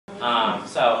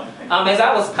As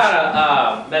I was kind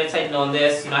of meditating on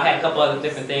this, I had a couple other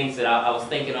different things that I was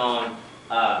thinking on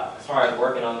as far as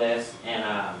working on this, and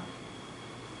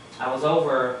I was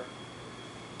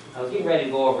getting ready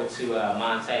to go over to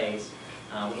Monte's.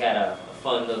 We had a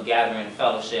fun little gathering and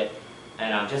fellowship,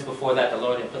 and just before that, the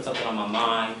Lord had put something on my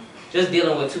mind, just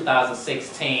dealing with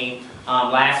 2016.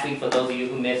 Last week, for those of you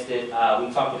who missed it,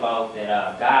 we talked about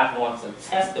that God wants a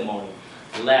testimony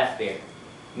left there.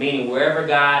 Meaning wherever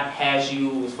God has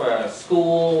you for a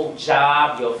school,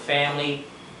 job, your family,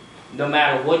 no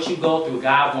matter what you go through,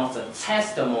 God wants a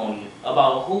testimony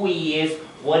about who He is,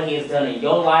 what He has done in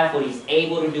your life, what He's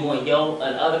able to do in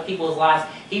other people's lives.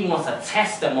 He wants a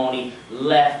testimony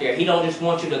left there. He don't just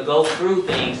want you to go through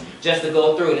things just to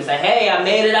go through it and say, hey, I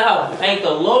made it out. Thank the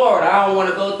Lord. I don't want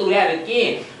to go through that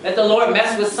again. Let the Lord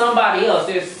mess with somebody else.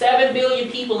 There's 7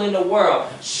 billion people in the world.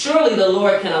 Surely the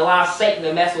Lord can allow Satan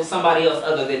to mess with somebody else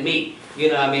other than me. You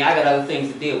know what I mean? I got other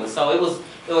things to deal with. So it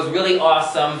was really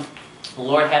awesome. The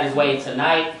Lord had His way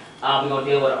tonight. We're going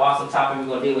to deal with an awesome topic. We're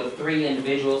going to deal with 3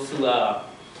 individuals who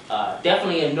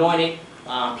definitely anointed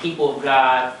people of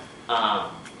God.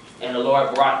 And the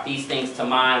Lord brought these things to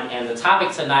mind. And the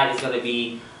topic tonight is going to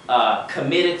be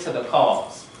committed to the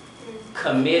cause.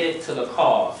 Committed to the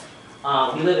cause.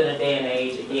 We live in a day and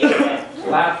age, again, that a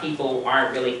lot of people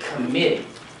aren't really committed,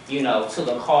 to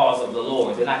the cause of the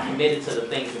Lord. They're not committed to the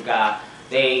things of God.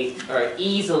 They are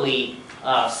easily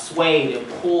swayed and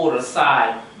pulled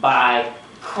aside by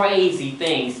crazy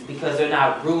things because they're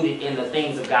not rooted in the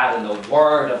things of God and the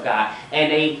Word of God.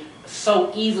 And they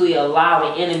so easily allow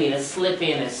the enemy to slip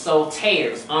in and sow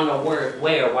tares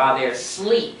unaware while they're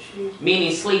asleep.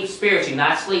 Meaning sleep spiritually,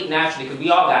 not sleep naturally, because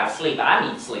we all got to sleep.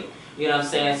 I need sleep. You know what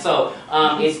I'm saying? So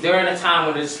it's during a time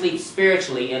when they sleep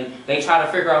spiritually and they try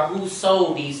to figure out who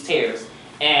sowed these tares.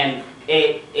 And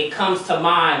it comes to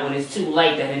mind when it's too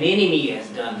late that an enemy has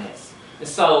done this. And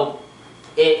so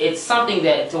it's something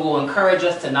that will encourage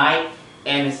us tonight,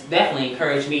 and it's definitely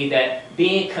encouraged me that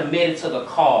being committed to the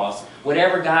cause,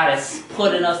 whatever God has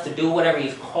put in us to do, whatever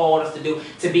He's called us to do,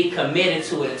 to be committed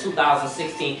to it in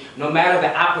 2016, no matter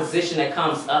the opposition that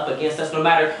comes up against us, no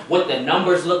matter what the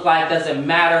numbers look like, doesn't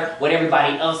matter what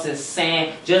everybody else is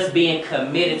saying, just being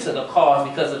committed to the cause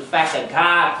because of the fact that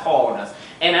God called us.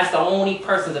 And that's the only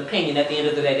person's opinion at the end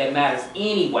of the day that matters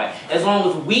anyway. As long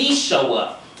as we show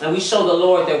up and we show the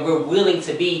Lord that we're willing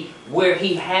to be where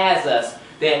He has us,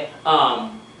 that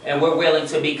and we're willing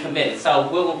to be committed. So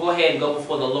we'll go ahead and go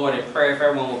before the Lord in prayer. If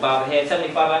everyone will bow their heads.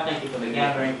 Heavenly Father, I thank You for the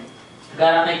gathering.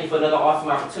 God, I thank You for another awesome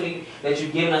opportunity that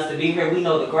You've given us to be here. We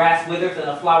know the grass withers and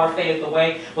the flower fadeth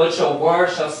away, but Your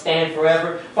word shall stand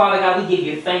forever. Father God, we give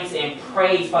You thanks and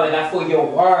praise, Father God, for Your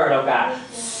word, oh God.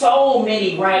 So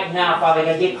many right now, Father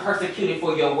God, get persecuted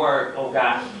for Your word, oh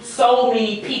God. So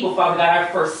many people, Father God, are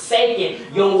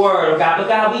forsaking Your word, oh God. But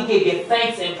God, we give You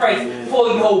thanks and praise for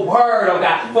Your word, oh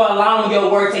God, for allowing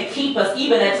Your word to keep us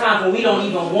even at times when we don't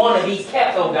even want to be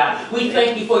kept, oh God. We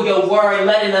thank You for Your word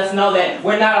letting us know that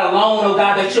we're not alone, oh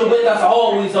God, that You're with us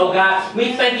always, oh God.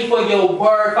 We thank You for Your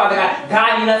word, Father God,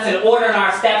 guiding us and ordering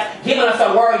our steps, giving us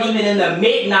a word even in the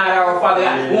midnight hour, Father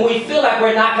God, when we feel like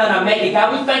we're not going to make it.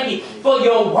 God, we thank You for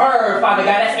Your word, Father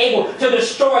God, that's able to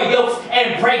destroy yokes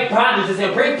and break bondages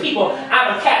and bring people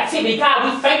out of captivity. God,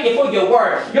 we thank You for Your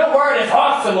word. Your word is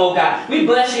awesome, oh God. We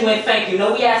bless You and thank You.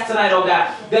 No, we ask tonight, oh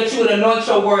God, that You would anoint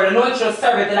Your word, anoint Your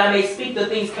servant, that I may speak the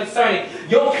things concerning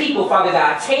Your people, Father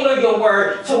God. Tailor Your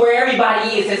word to where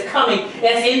everybody is that's coming,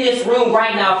 that's in this room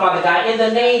right now, Father God. In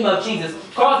the name of Jesus,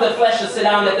 cause the flesh to sit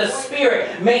down, that the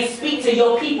Spirit may speak to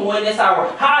Your people in this hour.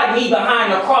 Hide me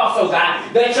behind the cross, oh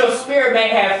God, that Your Spirit may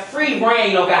have free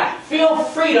reign, oh God. Feel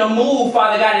free to move,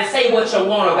 Father God, and say what You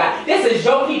want, oh God. This is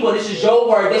Your people. This is Your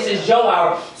word. This is Your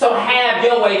hour. So have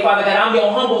Your way, Father God. I'm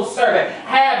Your humble servant.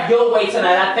 Have Your way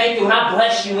tonight. I thank You and I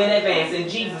bless You in advance. In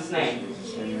Jesus' name.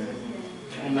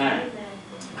 Amen.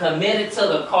 Committed to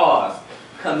the cause.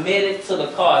 Committed to the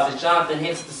cause. As Jonathan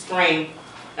hits the screen.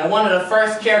 And one of the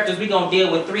first characters, we're going to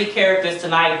deal with 3 characters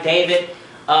tonight. David,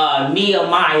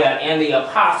 Nehemiah, and the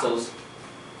apostles.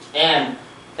 And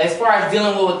as far as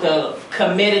dealing with the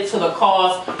committed to the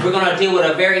cause, we're going to deal with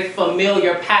a very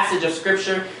familiar passage of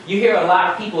Scripture. You hear a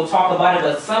lot of people talk about it,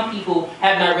 but some people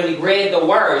have not really read the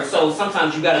Word. So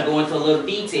sometimes you got to go into a little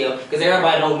detail because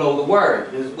everybody don't know the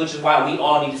Word, which is why we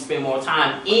all need to spend more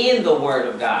time in the Word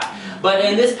of God. But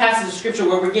in this passage of Scripture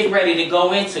where we're getting ready to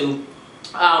go into,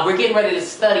 we're getting ready to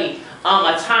study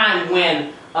a time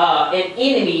when an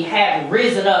enemy had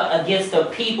risen up against the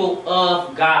people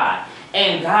of God.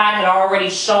 And God had already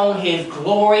shown His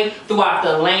glory throughout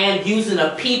the land, using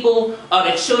the people of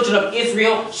the children of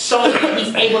Israel, showing that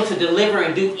He's able to deliver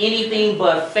and do anything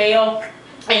but fail.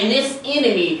 And this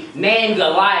enemy named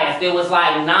Goliath, it was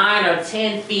like 9 or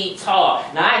 10 feet tall.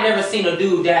 Now, I never seen a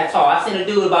dude that tall. I seen a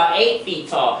dude about 8 feet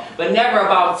tall, but never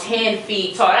about 10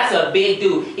 feet tall. That's a big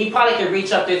dude. He probably could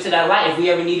reach up there to that light if we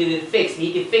ever needed it fixed.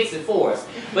 He could fix it for us.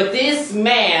 But this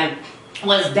man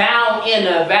was down in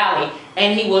the valley,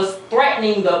 and he was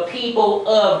threatening the people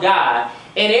of God.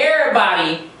 And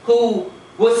everybody who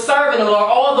was serving the Lord,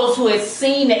 all those who had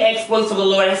seen the exploits of the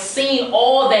Lord, had seen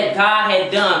all that God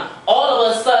had done, all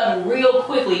of a sudden, real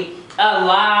quickly,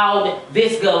 allowed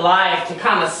this Goliath to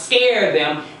kind of scare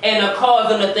them and to cause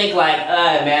them to think like,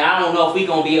 man, I don't know if we're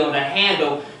going to be able to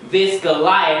handle this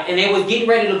Goliath. And they was getting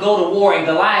ready to go to war, and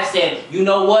Goliath said, you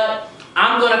know what?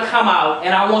 I'm going to come out,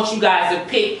 and I want you guys to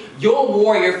pick your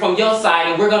warrior from your side,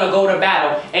 and we're going to go to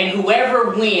battle. And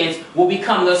whoever wins will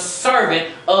become the servant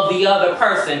of the other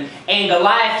person. And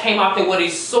Goliath came out there with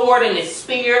his sword and his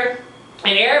spear,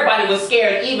 and everybody was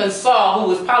scared. Even Saul, who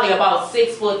was probably about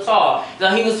 6 foot tall.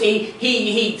 So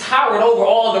he towered over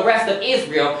all the rest of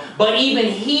Israel. But even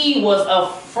he was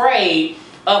afraid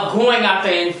of going out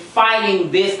there and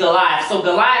fighting this Goliath. So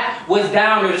Goliath was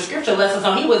down there, the scripture lets us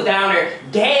know, he was down there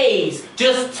days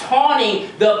just taunting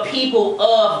the people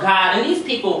of God. And these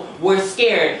people were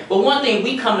scared. But one thing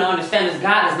we come to understand is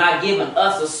God has not given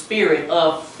us a spirit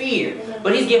of fear,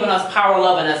 but he's given us power,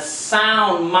 love, and a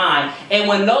sound mind. And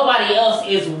when nobody else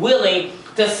is willing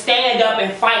to stand up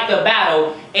and fight the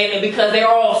battle, and because they're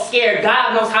all scared,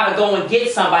 God knows how to go and get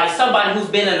somebody who's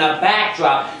been in a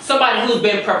backdrop, somebody who's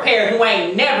been prepared, who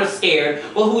ain't never scared,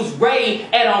 but who's ready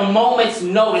at a moment's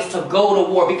notice to go to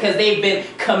war because they've been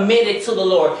committed to the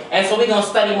Lord. And so we're going to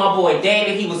study my boy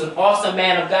David. He was an awesome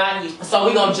man of God. So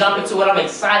we're going to jump into it. I'm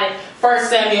excited. 1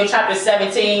 Samuel chapter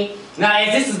 17. Now,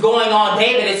 as this is going on,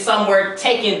 David is somewhere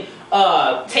taking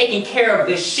care of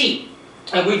the sheep.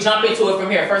 And we jump into it from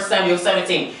here, 1 Samuel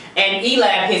 17. And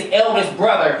Eliab, his eldest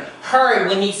brother, heard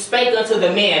when he spake unto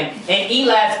the men, and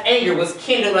Eliab's anger was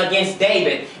kindled against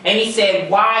David. And he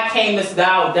said, why camest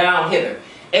thou down hither?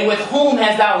 And with whom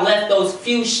hast thou left those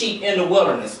few sheep in the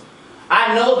wilderness?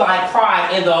 I know thy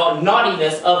pride and the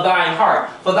naughtiness of thine heart,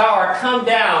 for thou art come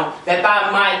down that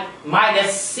thou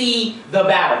mightest see the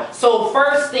battle. So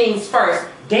first things first,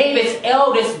 David's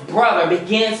eldest brother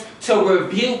begins to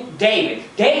rebuke David.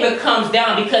 David comes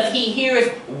down because he hears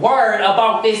word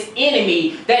about this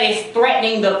enemy that is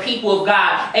threatening the people of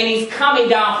God. And he's coming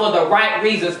down for the right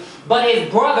reasons. But his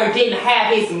brother didn't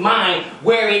have his mind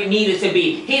where it needed to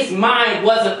be. His mind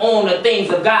wasn't on the things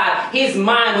of God. His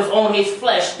mind was on his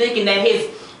flesh, thinking that his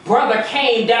brother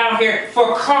came down here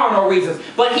for carnal reasons.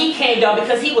 But he came down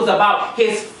because he was about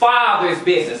his father's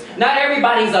business. Not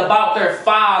everybody's about their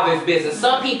father's business.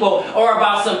 Some people are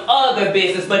about some other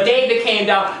business. But David came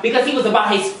down because he was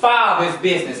about his father's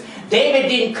business. David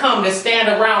didn't come to stand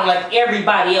around like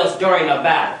everybody else during a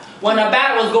battle. When a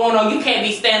battle is going on, you can't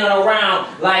be standing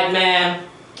around like, man,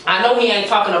 I know he ain't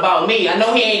talking about me. I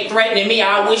know he ain't threatening me.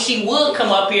 I wish he would come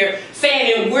up here,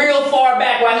 saying it real far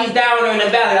back while he's down there in the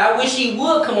valley. I wish he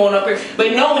would come on up here.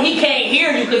 But no, he can't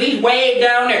hear you because he's way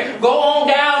down there. Go on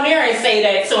down there and say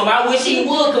that to him. I wish he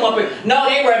would come up here. No,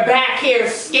 they were back here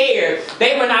scared.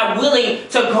 They were not willing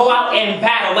to go out and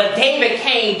battle. But David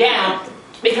came down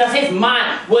because his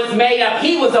mind was made up.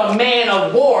 He was a man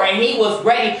of war, and he was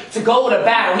ready to go to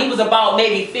battle. He was about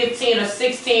maybe 15 or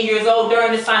 16 years old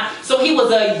during this time. So he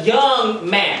was a young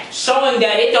man, showing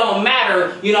that it don't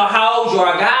matter, how old you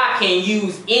are. God can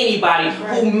use anybody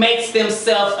who makes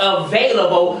themselves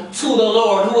available to the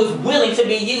Lord, who is willing to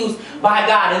be used by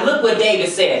God. And look what David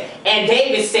said. And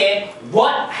David said,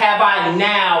 what have I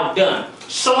now done?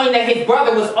 Showing that his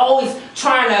brother was always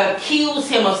trying to accuse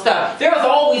him of stuff. There's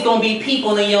always going to be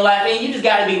people in your life, and you just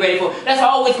got to be ready for it. That's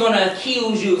always going to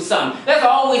accuse you of something. There's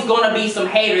always going to be some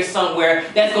haters somewhere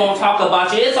that's going to talk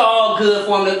about you. It's all good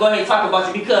for them to go ahead and talk about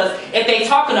you, because if they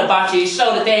talking about you, it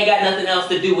shows that they ain't got nothing else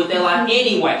to do with their life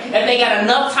anyway. If they got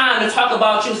enough time to talk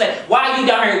about you, say, why you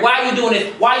down here? Why you doing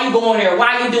this? Why you going there?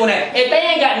 Why you doing that? If they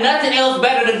ain't got nothing else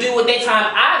better to do with their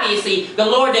time, obviously the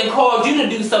Lord didn't call you to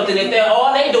do something. If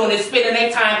all they doing is spending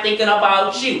their time thinking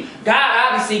about you.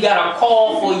 God obviously got a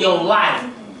call for your life.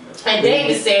 And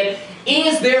David said,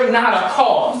 is there not a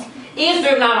cause? Is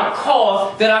there not a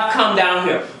cause that I've come down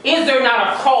here? Is there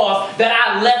not a cause that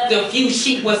I left a few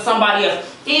sheep with somebody else?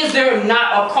 Is there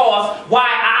not a cause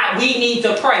why we need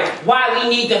to pray? Why we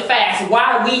need to fast?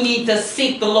 Why we need to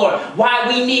seek the Lord? Why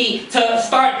we need to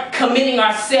start committing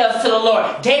ourselves to the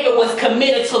Lord? David was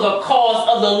committed to the cause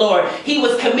of the Lord. He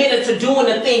was committed to doing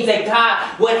the things that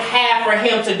God would have for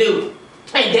him to do.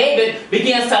 And David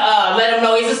begins to let him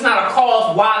know, is this not a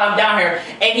cause while I'm down here?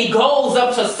 And he goes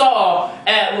up to Saul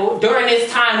during this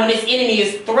time when his enemy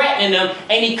is threatening him.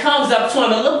 And he comes up to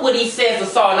him, and look what he says to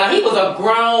Saul. Now, he was a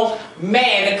grown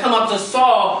man to come up to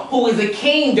Saul, who is a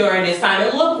king during this time.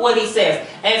 And look what he says.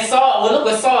 And look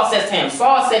what Saul says to him.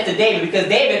 Saul said to David, because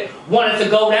David wanted to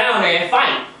go down there and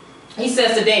fight. He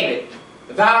says to David,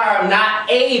 thou art not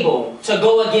able to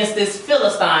go against this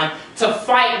Philistine to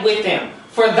fight with him.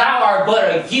 For thou art but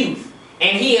a youth,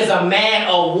 and he is a man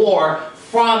of war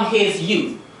from his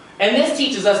youth. And this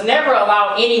teaches us never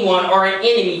allow anyone or an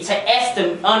enemy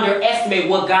to underestimate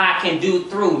what God can do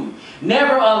through you.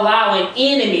 Never allow an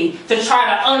enemy to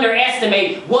try to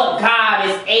underestimate what God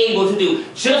is able to do.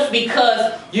 Just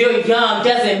because you're young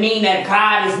doesn't mean that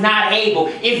God is not able.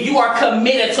 If you are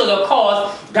committed to the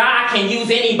cause, God can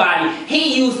use anybody.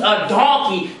 He used a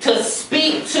donkey to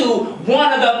speak to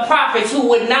one of the prophets who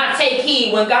would not take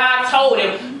heed when God told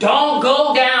him, don't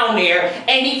go down there.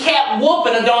 And he kept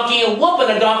whooping the donkey and whooping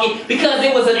the donkey because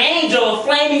there was an angel, a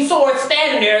flaming sword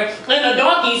standing there. And the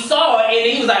donkey saw it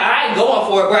and he was like, I ain't going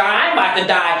for it, bro. I ain't about to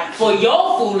die for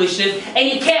your foolishness. And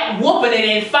he kept whooping it.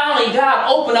 And finally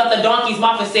God opened up the donkey's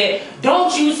mouth and said,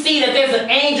 don't you see that there's an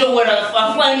angel with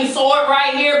a flaming sword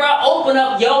right here, bro? Open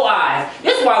up your eyes.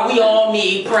 This is why we all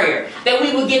need prayer. That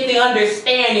we would get the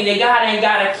understanding that God ain't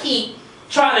got to keep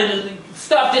trying to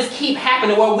stuff just keep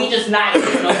happening where we just not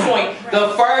getting the point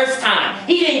the first time.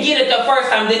 He didn't get it the first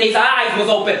time, then his eyes was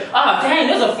open. Oh, dang,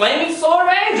 there's a flaming sword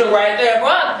angel right there, bro.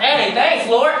 Dang, thanks,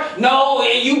 Lord. No,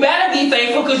 you better be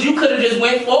thankful because you could have just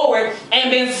went forward and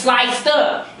been sliced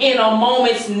up in a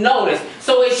moment's notice.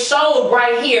 So it showed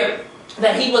right here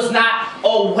that he was not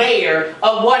aware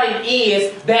of what it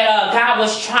is that God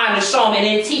was trying to show him. And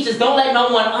it teaches, don't let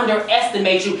no one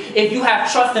underestimate you if you have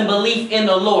trust and belief in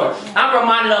the Lord. I'm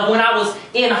reminded of when I was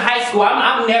in high school.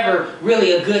 I'm never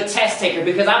really a good test taker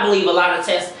because I believe a lot of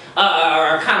tests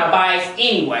are kind of biased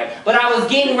anyway. But I was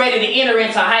getting ready to enter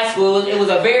into high school. It was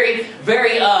a very,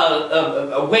 very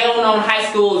well-known high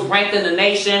school. It was ranked in the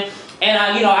nation. And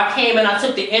I came and I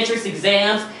took the entrance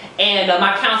exams. And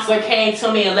my counselor came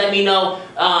to me and let me know,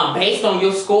 based on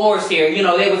your scores here,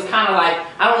 they was kind of like,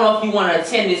 I don't know if you want to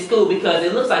attend this school because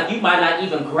it looks like you might not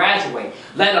even graduate,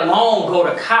 let alone go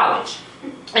to college.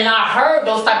 And I heard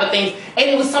those type of things, and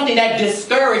it was something that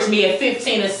discouraged me at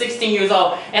 15 and 16 years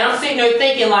old. And I'm sitting there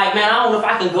thinking like, man, I don't know if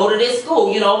I can go to this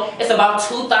school. It's about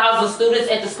 2,000 students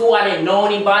at the school. I didn't know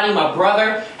anybody. My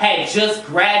brother had just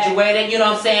graduated,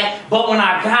 But when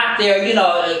I got there,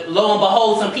 lo and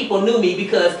behold, some people knew me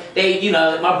because they,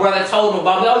 my brother told them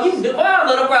about me. Oh, you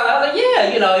little brother. I was like,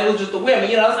 yeah, it was just the women,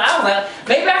 So I was like,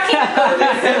 maybe I can't go to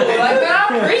this school. Like, man,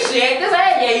 I appreciate this.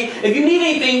 Hey, if you need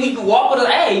anything, we can walk with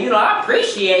us. Hey, I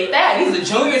appreciate that. He's a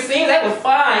junior senior. That was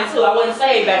fine too. I wasn't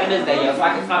saved back in this day, so I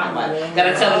can talk about it.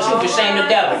 Gotta tell the truth and shame the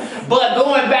devil. But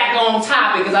going back on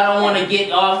topic, because I don't want to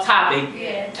get off topic.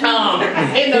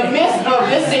 In the midst of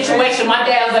this situation, my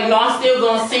dad was like, no, I'm still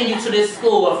gonna send you to this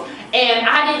school. And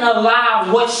I didn't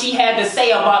allow what she had to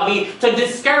say about me to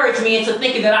discourage me into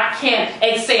thinking that I can't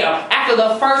excel. After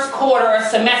the first quarter or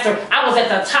semester, I was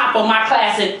at the top of my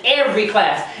class in every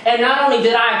class. And not only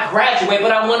did I graduate,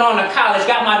 but I went on to college,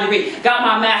 got my degree, got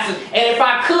my master's. And if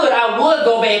I could, I would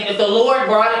go back. If the Lord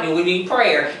brought it, and we need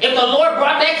prayer. If the Lord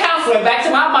brought that counselor back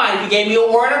to my mind, if he gave me a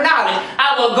word of knowledge,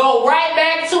 I would go right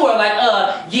back to her like,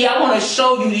 yeah, I want to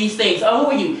show you these things. Who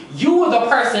are you? You were the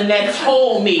person that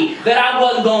told me that I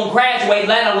wasn't going to graduate,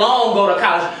 let alone go to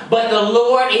college. But the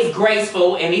Lord is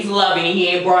graceful and he's loving and he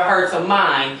ain't brought her to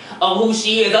mind of who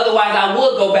she is. Otherwise, I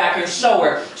would go back and show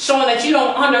her. Showing that you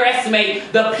don't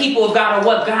underestimate the people of God or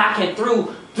what God can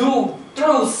through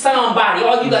somebody.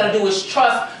 All you got to do is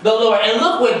trust the Lord. And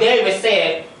look what David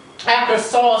said after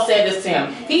Saul said this to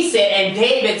him. He said, and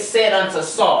David said unto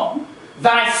Saul,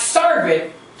 thy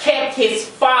servant kept his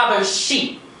father's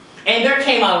sheep. And there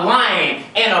came a lion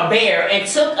and a bear and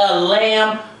took a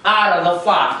lamb out of the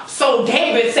flock. So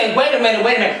David said, wait a minute.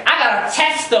 I got a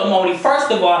testimony.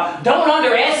 First of all, don't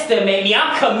underestimate me.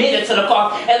 I'm committed to the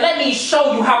cause. And let me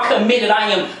show you how committed I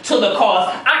am to the cause.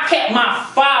 I kept my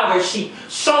father's sheep,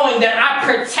 showing that I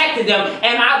protected them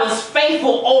and I was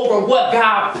faithful over what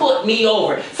God put me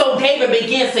over. So David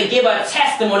begins to give a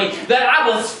testimony that I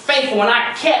was faithful and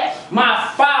I kept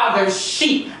my father's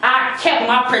sheep.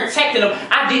 I protected them.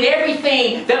 I did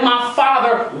everything that my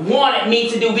father wanted me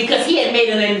to do because he had made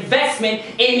an investment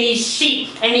in these sheep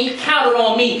and he counted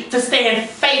on me to stand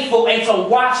faithful and to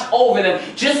watch over them,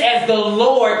 just as the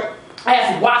Lord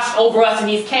has watched over us and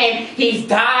he's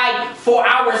died for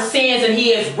our sins and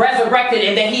he is resurrected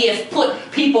and that he has put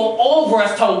people over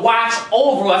us to watch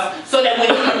over us so that when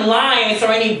any lions or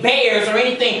any bears or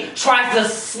anything tries to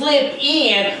slip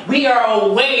in, we are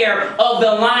aware of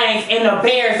the lions and the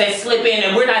bears that slip in,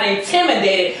 and we're not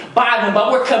intimidated by them,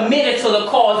 but we're committed to the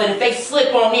cause. And if they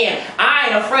slip on in, I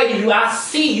ain't afraid of you. I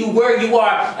see you where you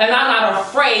are, and I'm not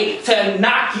afraid to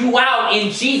knock you out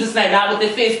in Jesus' name, not with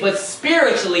the fist, but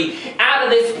spiritually out of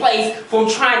this place from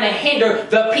trying to hinder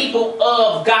the people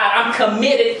of God. I'm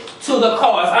committed to the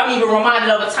cause. I'm even reminded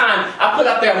of a time I put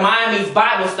up there Miami's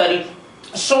Bible study,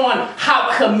 showing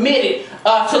how committed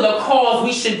to the cause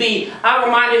we should be. I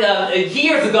reminded of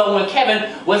years ago when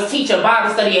Kevin was teaching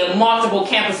Bible study at multiple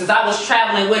campuses. I was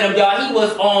traveling with him, y'all. He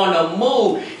was on the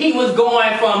move. He was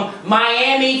going from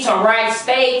Miami to Wright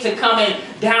State to coming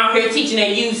down here teaching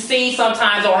at UC.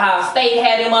 Sometimes Ohio State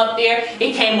had him up there.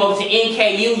 He came over to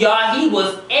NKU, y'all. He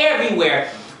was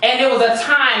everywhere. And there was a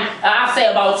time, I'll say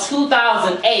about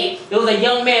 2008, there was a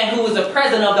young man who was the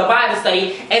president of the Bible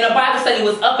study, and the Bible study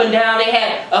was up and down. They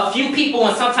had a few people,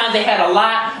 and sometimes they had a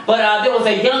lot, but there was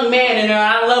a young man in there,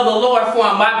 and I love the Lord for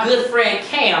him, my good friend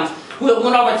Cam, who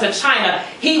went over to China.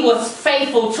 He was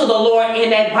faithful to the Lord in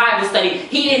that Bible study.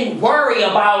 He didn't worry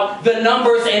about the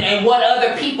numbers and what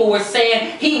other people were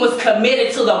saying. He was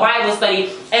committed to the Bible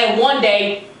study, and one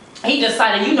day, he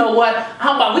decided, you know what,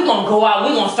 how about we're going to go out,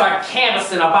 we're going to start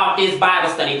canvassing about this Bible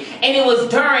study. And it was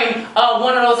during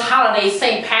one of those holidays,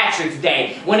 St. Patrick's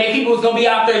Day, when people was going to be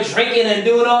out there drinking and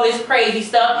doing all this crazy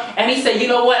stuff. And he said, you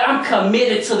know what, I'm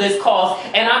committed to this cause,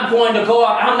 and I'm going to go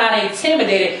out. I'm not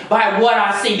intimidated by what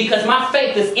I see because my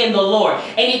faith is in the Lord.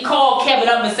 And he called Kevin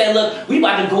up and said, look, we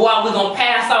about to go out, we're going to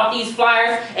pass out these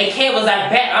flyers. And Kevin was like,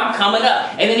 bet, I'm coming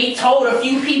up. And then he told a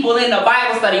few people in the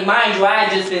Bible study, mind you, I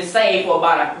had just been saved for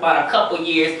about a couple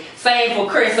years, same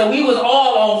for Chris, so we was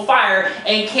all on fire,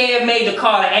 and Kev made the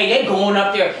call that, hey, they're going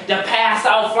up there to pass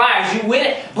out flyers, you with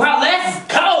it? Bro,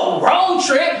 let's go, road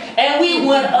trip. And we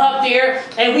went up there,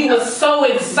 and we was so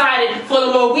excited for the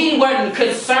Lord. We weren't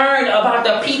concerned about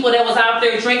the people that was out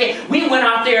there drinking. We went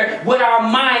out there with our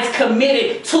minds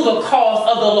committed to the cause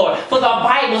of the Lord, for the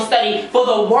Bible study, for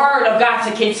the Word of God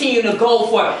to continue to go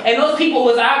for. And those people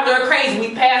was out there crazy.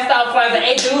 We passed out flyers like,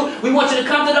 hey, dude, we want you to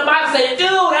come to the Bible study. Dude,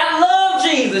 I love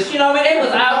Jesus, you know what I mean? They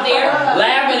was out there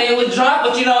laughing, they was drunk,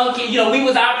 but you know, we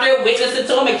was out there witnessing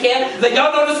to them, and Ken like,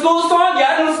 y'all know the school song?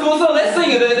 Y'all know the school song? Let's sing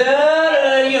it.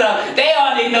 You know, they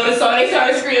all didn't know the song. They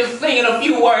started singing a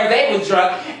few words. They was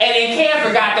drunk, and then Ken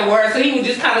forgot the words, so he was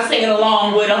just kind of singing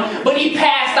along with them. But he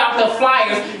passed out the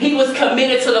flyers. He was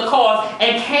committed to the cause,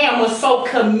 and Cam was so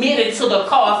committed to the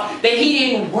cause that he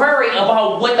didn't worry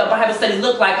about what the Bible study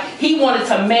looked like. He wanted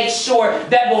to make sure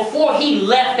that before he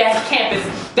left that campus,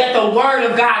 that the Word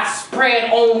of God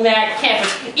spread on that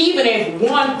campus. Even if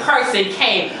one person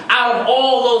came out of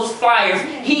all those flyers,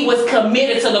 he was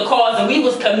committed to the cause, and we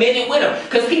was committed with him.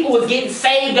 Because people was getting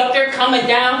saved up there, coming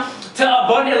down to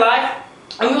abundant life.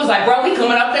 And we was like, bro, we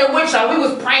coming up there with y'all. We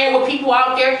was praying with people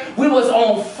out there. We was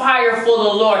on fire for the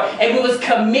Lord. And we was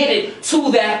committed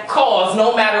to that cause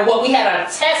no matter what. We had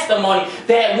a testimony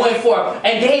that went forth.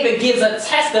 And David gives a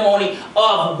testimony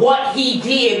of what he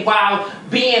did while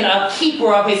being a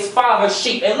keeper of his father's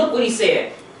sheep. And look what he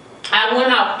said. I went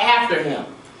out after him,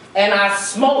 and I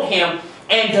smote him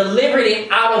and delivered it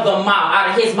out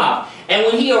of his mouth. And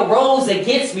when he arose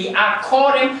against me, I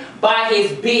caught him by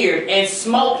his beard and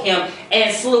smote him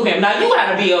and slew him. Now, you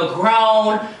got to be a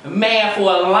grown man for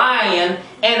a lion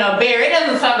and a bear. It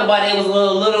doesn't talk about it was a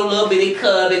little bitty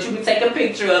cub that you can take a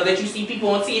picture of, that you see people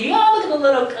on TV. Oh, look at the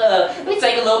little cub. Let me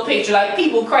take a little picture. Like,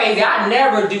 people crazy. I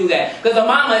never do that, because the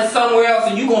mama is somewhere else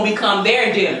and you're going to become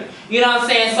their dinner. You know what I'm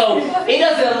saying? So it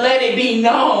doesn't let it be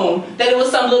known that it was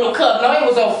some little cub. No, it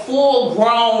was a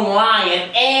full-grown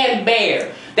lion and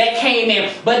bear that came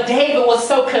in. But David was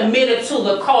so committed to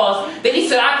the cause that he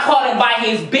said, I caught him by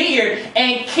his beard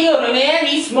and killed him, and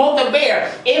he smote the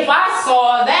bear. If I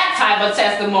saw that type of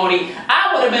testimony,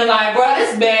 I would have been like, bro,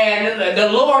 this man,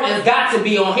 the Lord has got to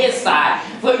be on his side.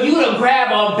 For you to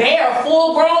grab a bear, a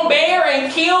full-grown bear,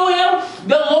 and kill him,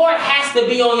 the Lord has to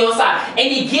be on your side.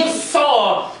 And he gives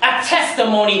Saul a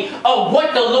testimony of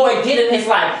what the Lord did in his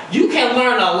life. You can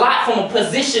learn a lot from a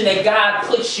position that God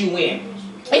puts you in.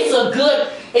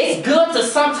 It's good to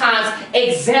sometimes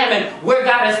examine where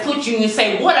God has put you and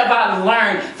say, what have I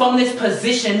learned from this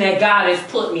position that God has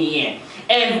put me in?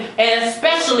 And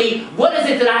especially, what is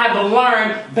it that I have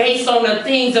learned based on the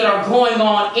things that are going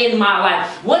on in my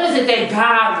life? What is it that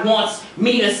God wants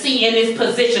me to see in this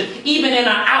position, even in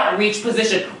an outreach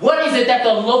position? What is it that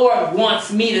the Lord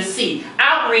wants me to see?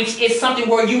 Outreach is something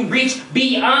where you reach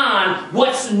beyond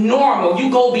what's normal.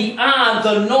 You go beyond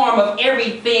the norm of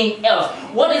everything else.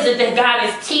 What is it that God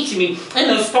is teaching me in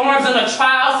the storms and the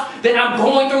trials that I'm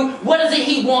going through? What is it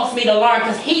He wants me to learn?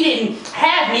 Because He didn't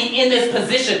have me in this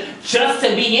position just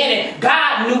to be in it.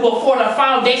 God knew before the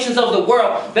foundations of the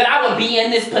world that I would be in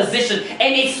this position,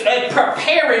 and it's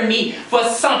preparing me for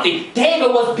something.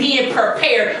 David was being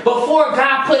prepared before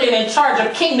God put him in charge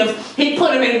of kingdoms. He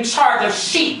put him in charge of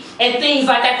sheep and things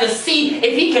like that to see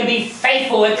if he can be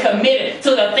faithful and committed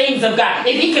to the things of God.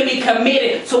 If he can be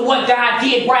committed to what God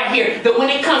did right here, that when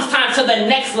it comes time to the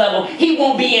next level, he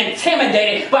won't be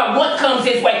intimidated by what comes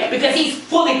his way, because he's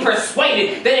fully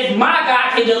persuaded that if my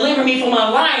God can deliver me from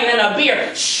a lion and a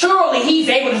bear, surely He's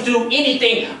able to do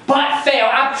anything but fail.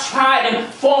 I've tried Him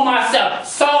for myself.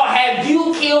 Saul, have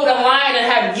you killed a lion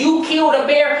and have you killed a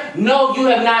bear? No, you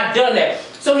have not done that.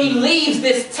 So he leaves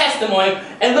this testimony,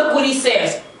 and look what he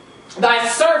says. Thy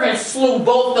servant slew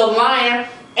both the lion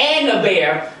and the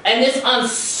bear, and this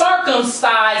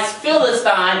uncircumcised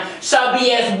Philistine shall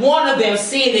be as one of them,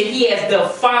 seeing that he has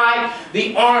defied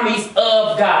the armies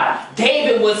of God.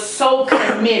 David was so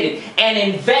committed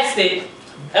and invested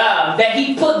that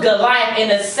he put Goliath in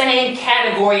the same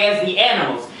category as the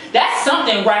animals. That's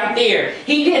something right there.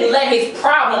 He didn't let his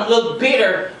problem look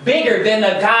bigger than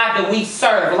the God that we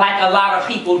serve, like a lot of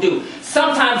people do.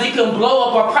 Sometimes it can blow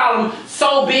up a problem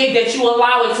so big that you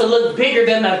allow it to look bigger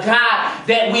than the God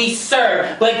that we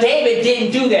serve. But David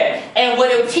didn't do that. And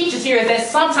what it teaches here is that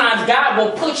sometimes God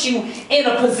will put you in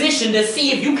a position to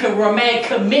see if you can remain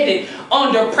committed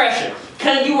under pressure.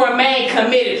 Can you remain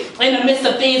committed in the midst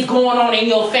of things going on in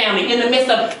your family, in the midst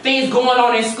of things going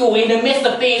on in school, in the midst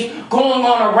of things going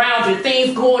on around you,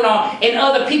 things going on in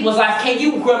other people's lives? Can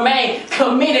you remain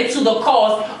committed to the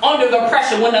cause under the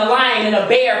pressure when the lion and the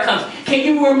bear comes? Can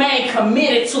you remain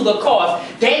committed to the cause?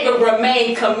 David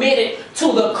remained committed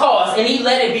to the cause, and he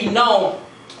let it be known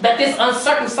that this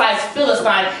uncircumcised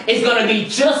Philistine is going to be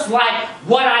just like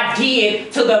what I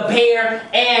did to the bear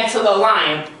and to the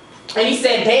lion. And he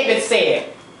said, David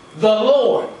said, the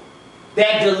Lord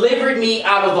that delivered me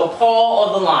out of the paw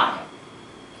of the lion.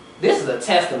 This is a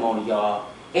testimony, y'all.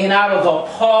 And out of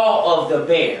the paw of the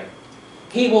bear,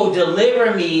 He will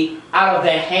deliver me out of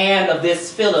the hand of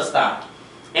this Philistine.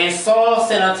 And Saul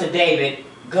said unto David,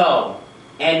 go,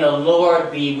 and the Lord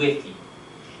be with you.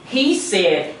 He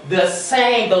said, the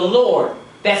same Lord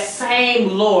that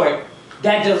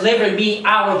delivered me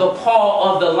out of the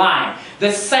paw of the lion.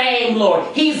 The same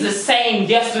Lord. He's the same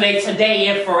yesterday, today,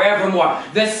 and forevermore.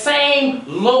 The same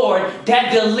Lord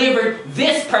that delivered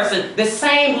this person. The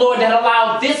same Lord that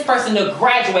allowed this person to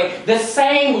graduate. The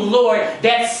same Lord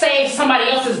that saved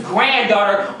somebody else's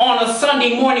granddaughter on a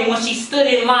Sunday morning when she stood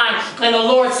in line and the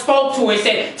Lord spoke to her and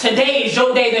said, today is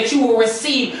your day that you will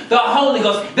receive the Holy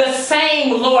Ghost. The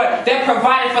same Lord that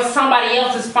provided for somebody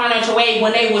else's financial aid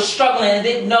when they were struggling and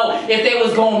didn't know if they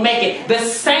was going to make it. The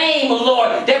same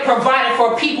Lord that provided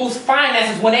for people's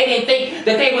finances when they didn't think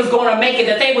that they was going to make it,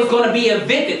 that they was going to be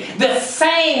evicted. The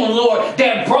same Lord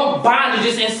that broke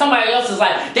bondages in somebody else's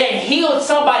life, that healed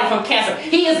somebody from cancer.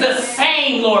 He is the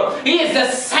same Lord. He is the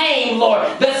same Lord.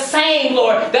 The same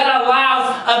Lord that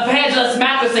allows Evangelist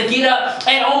Mathis to get up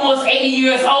at almost 80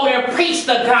 years old and preach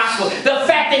the gospel. The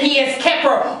fact that He has kept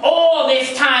her all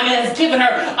this time and has given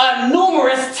her a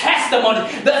numerous testimony.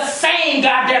 The same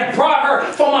God that brought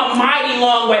her from a mighty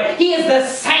long way. He is the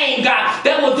same God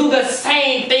that will do the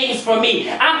same things for me.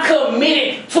 I'm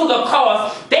committed to the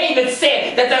cause. David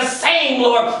said that the same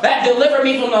Lord that delivered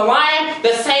me from the lion,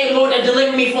 the same Lord that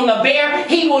delivered me from the bear,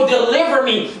 He will deliver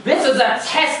me. This is a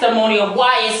testimony of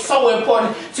why it's so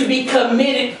important to be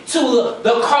committed to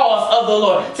the cause of the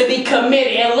Lord. To be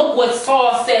committed. And look what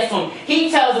Saul says to him.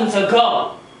 He tells him to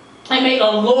go. And may the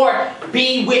Lord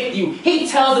be with you. He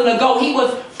tells him to go. He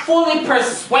was fully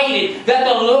persuaded that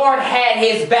the Lord had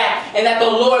his back and that the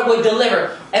Lord would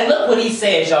deliver. And look what he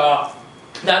says, y'all.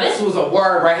 Now this was a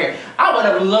word right here. I would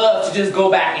have loved to just go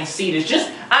back and see this.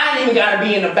 I ain't even got to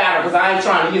be in the battle because I ain't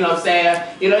trying to, you know what I'm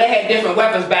saying? You know, they had different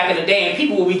weapons back in the day and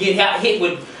people would be getting hit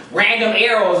with random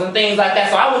arrows and things like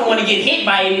that. So I wouldn't want to get hit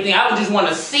by anything. I would just want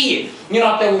to see it. You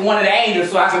know, if there was one of the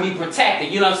angels so I can be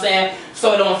protected. You know what I'm saying?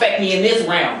 So it don't affect me in this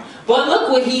realm. But look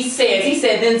what he says. He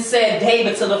said, then said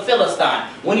David to the Philistine,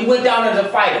 when he went down there to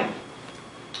fight him,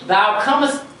 thou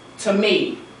comest to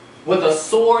me with a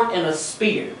sword and a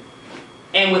spear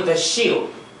and with a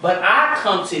shield. But I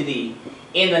come to thee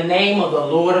in the name of the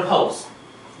Lord of hosts,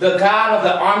 the God of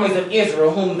the armies of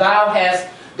Israel, whom thou hast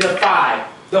defied.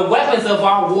 The weapons of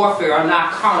our warfare are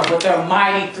not carnal, but they're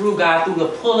mighty through God, through the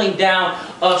pulling down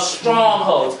of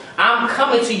strongholds. I'm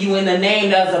coming to you in the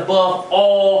name that is above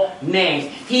all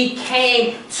names. He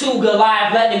came to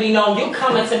Goliath, letting it be known, you're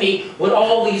coming to me with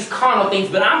all these carnal things,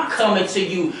 but I'm coming to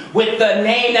you with the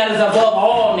name that is above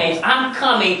all names. I'm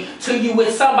coming to you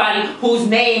with somebody whose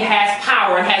name has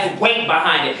power and has weight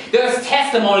behind it. There's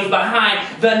testimonies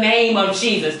behind the name of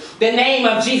Jesus. The name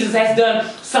of Jesus has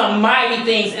done some mighty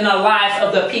things in the lives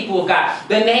of the people of God.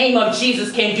 The name of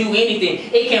Jesus can do anything.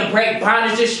 It can break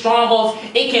bondages, strongholds.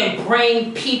 It can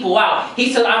bring people out.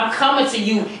 He said, I'm coming to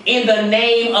you in the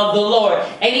name of the Lord.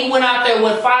 And he went out there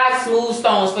with 5 smooth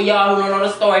stones, for y'all who don't know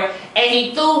the story, and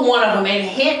he threw one of them and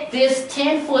hit this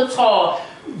 10-foot tall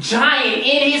giant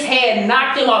in his head,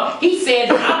 knocked him off. He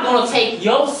said, I'm going to take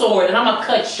your sword and I'm going to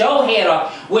cut your head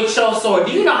off with your sword.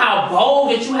 Do you know how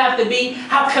bold that you have to be?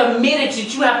 How committed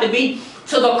that you have to be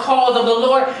to the cause of the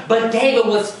Lord? But David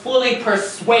was fully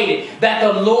persuaded that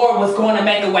the Lord was going to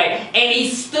make a way. And he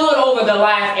stood over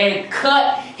Goliath and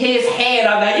cut his head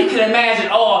off. Now you can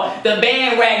imagine all the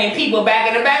bandwagon people back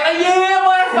in the back, like, yeah,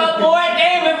 what's up, boy,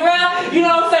 David, bro? You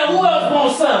know what I'm saying? Who else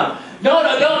wants some? Don't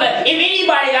let. If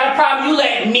anybody got a problem, you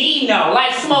let me know.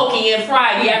 Like Smokey and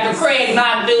Friday after Craig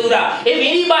knocked dude out. If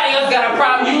anybody else got a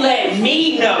problem, you let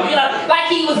me know. You know, like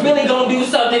he was really gonna do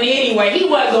something anyway. He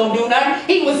wasn't gonna do nothing.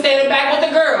 He was standing back with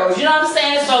the girls. You know what I'm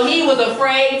saying? So he was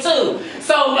afraid too.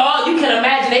 So you can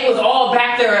imagine they was all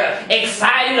back there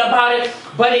excited about it.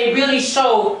 But it really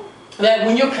showed that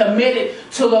when you're committed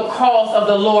to the cause of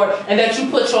the Lord and that you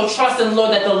put your trust in the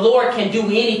Lord, that the Lord can do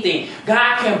anything.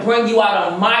 God can bring you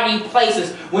out of mighty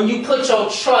places when you put your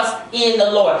trust in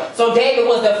the Lord. So David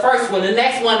was the first one. The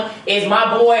next one is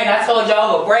my boy, and I told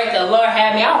y'all a break the Lord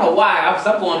had me. I don't know why, because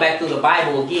I'm going back through the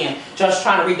Bible again, just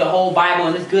trying to read the whole Bible,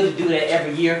 and it's good to do that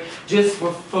every year. Just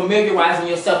for familiarizing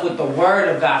yourself with the Word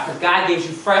of God, because God gives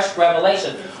you fresh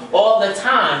revelation all the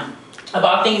time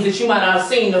about things that you might not have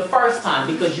seen the first time,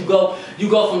 because you go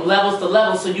from levels to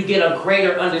levels, so you get a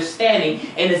greater understanding,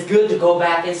 and it's good to go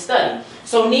back and study.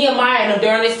 So Nehemiah and them,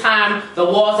 during this time, the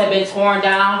walls had been torn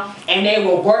down, and they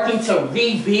were working to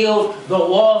rebuild the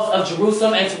walls of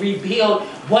Jerusalem and to rebuild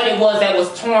what it was that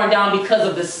was torn down because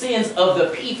of the sins of the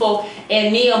people.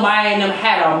 And Nehemiah and them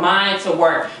had a mind to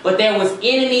work, but there was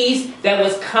enemies that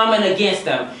was coming against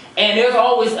them. And there's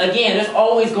always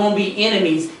going to be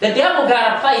enemies. The devil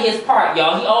got to play his part,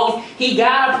 y'all. He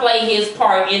got to play his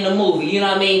part in the movie. You know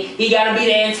what I mean? He got to be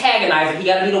the antagonizer. He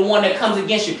got to be the one that comes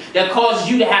against you, that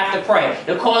causes you to have to pray,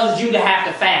 that causes you to have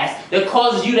to fast, that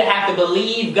causes you to have to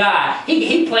believe God.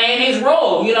 He playing his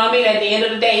role. You know what I mean? At the end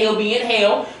of the day, he'll be in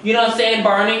hell. You know what I'm saying?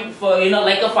 Burning for,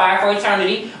 lake of fire for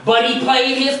eternity. But he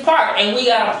played his part, and we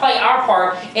got to play our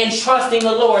part in trusting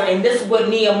the Lord. And this is what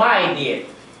Nehemiah did.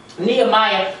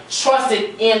 Nehemiah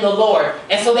trusted in the Lord.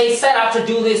 And so they set out to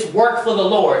do this work for the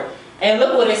Lord. And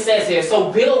look what it says here.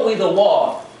 So build we the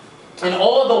wall, and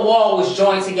all the wall was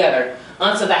joined together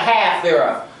unto the half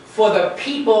thereof. For the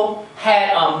people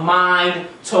had a mind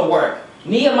to work.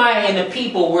 Nehemiah and the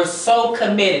people were so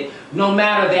committed, no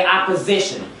matter the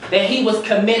opposition, that he was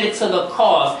committed to the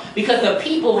cause, because the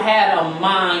people had a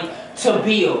mind to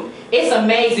build. It's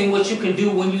amazing what you can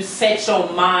do when you set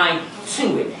your mind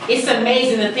to it. It's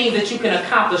amazing the things that you can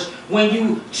accomplish when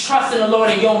you trust in the Lord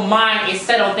and your mind is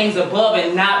set on things above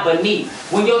and not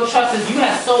beneath. When your trust is, you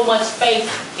have so much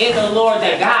faith in the Lord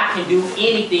that God can do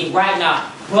anything right now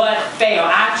but fail.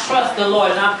 I trust the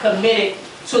Lord and I'm committed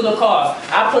to the cause.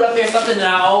 I put up here something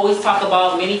that I always talk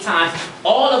about many times.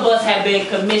 All of us have been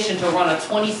commissioned to run a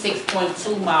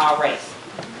 26.2 mile race.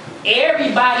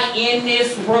 Everybody in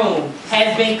this room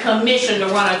has been commissioned to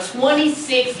run a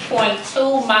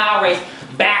 26.2 mile race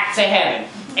back to heaven.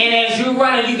 And as you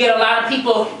run it, you get a lot of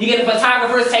people, you get the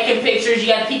photographers taking pictures, you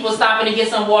got people stopping to get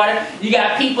some water, you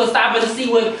got people stopping to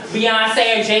see what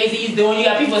Beyonce or Jay-Z is doing, you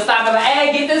got people stopping like,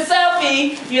 hey, get this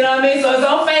selfie, you know what I mean? So it's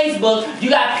on Facebook. You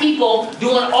got people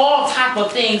doing all type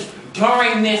of things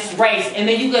during this race, and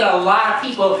then you get a lot of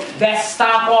people that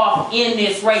stop off in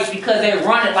this race because they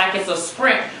run it like it's a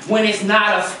sprint, when it's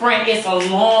not a sprint, it's a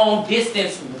long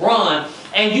distance run,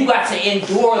 and you got to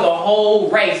endure the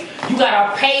whole race. You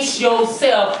got to pace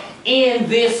yourself in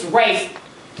this race.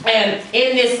 And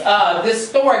in this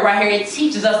story right here, it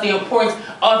teaches us the importance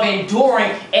of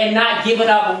enduring and not giving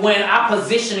up when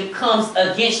opposition comes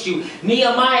against you.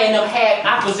 Nehemiah and them had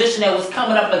opposition that was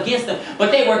coming up against them,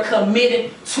 but they were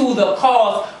committed to the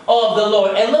cause of the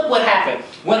Lord. And look what happened.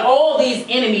 When all these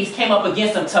enemies came up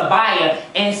against him, Tobiah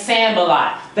and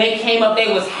Sanballat, they came up,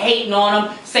 they was hating on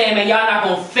him, saying, man, y'all not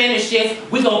going to finish this.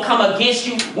 We're going to come against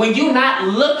you. When you're not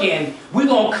looking, we're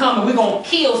going to come and we're going to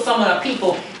kill some of the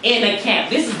people in the camp.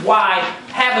 This is why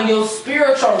having your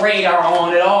spiritual radar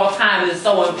on at all times is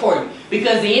so important.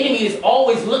 Because the enemy is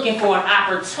always looking for an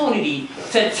opportunity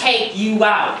to take you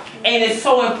out. And it's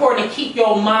so important to keep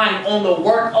your mind on the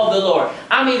work of the Lord.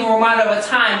 I'm even reminded of a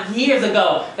time years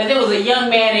ago that there was a young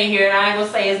man in here, and I ain't going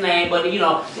to say his name, but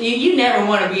you never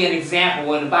want to be an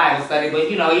example in the Bible study, but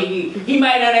he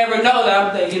might not ever know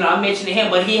that I'm mentioning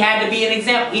him, but he had to be an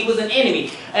example. He was an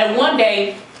enemy. And one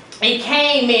day, he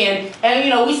came in,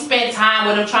 and we spent time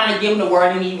with him trying to give him the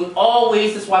word, and he would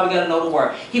always, that's why we got to know the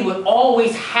word, he would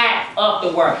always hack up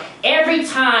the word. Every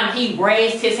time he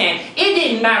raised his hand, it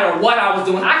didn't matter what I was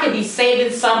doing. I could be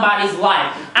saving somebody's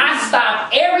life. I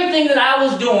stopped everything that I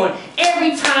was doing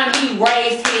every time he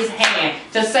raised his hand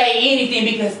to say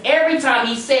anything, because every time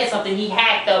he said something, he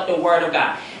hacked up the word of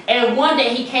God. And one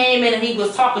day he came in and he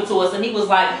was talking to us, and he was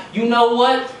like, you know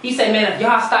what? He said, man, if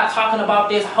y'all stop talking about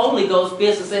this Holy Ghost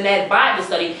business in that Bible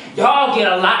study, y'all get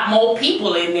a lot more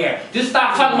people in there. Just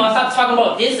stop talking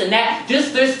about this and that.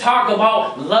 Just talk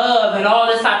about love and all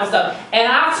this type of stuff.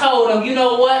 And I told him, you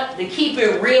know what? To keep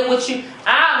it real with you,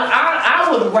 I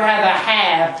would rather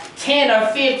have 10 or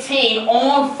 15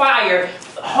 on fire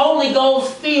Holy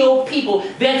Ghost filled people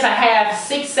than to have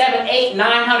 6, 7, 8,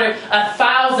 900,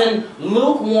 1,000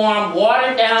 lukewarm,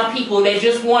 watered down people that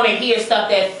just want to hear stuff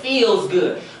that feels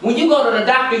good. When you go to the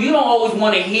doctor, you don't always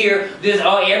want to hear this,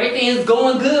 oh, everything is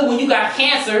going good when you got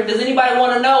cancer. Does anybody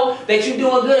want to know that you're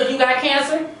doing good if you got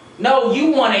cancer? No,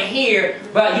 you want to hear,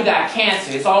 but you got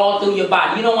cancer. It's all through your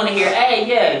body. You don't want to hear, hey,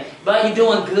 yeah, but you're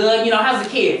doing good. How's the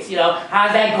kids?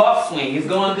 How's that golf swing? It's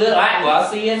going good. All right, well,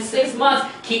 I'll see you in 6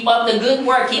 months. Keep up the good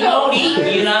work. Keep on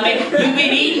eating. You know what I mean? You've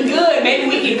been eating good. Maybe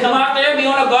we can come out there and be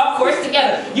on a golf course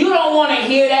together. You don't want to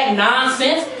hear that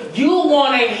nonsense. You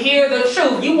want to hear the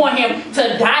truth. You want him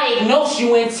to diagnose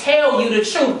you and tell you the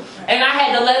truth. And I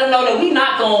had to let him know that we're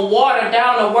not going to water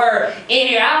down the word in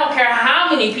here. I don't care how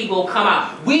many people come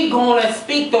out. We're going to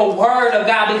speak the word of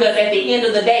God, because at the end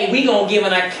of the day, we're going to give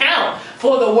an account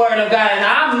for the word of God. And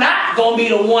I'm not going to be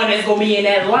the one that's going to be in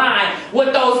that line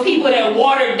with those people that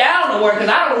watered down the word, because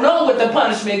I don't know what the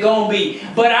punishment going to be.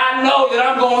 But I know that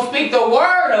I'm going to speak the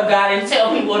word of God and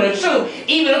tell people the truth.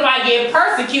 Even if I get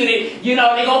persecuted, they're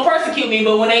going to persecute me.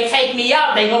 But when they take me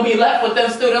out, they're going to be left with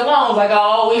them student loans, like I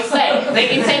always say. They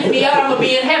can take me out, I'm going to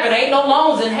be in heaven. There ain't no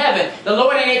loans in heaven. The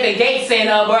Lord ain't at the gate saying,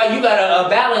 bro, you got a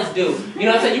balance due. You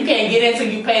know what I'm saying? You can't get in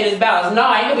until you pay this balance.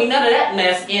 No, ain't going to be none of that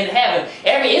mess in heaven.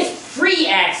 It's free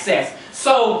access.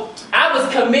 So I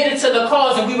was committed to the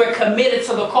cause, and we were committed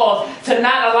to the cause to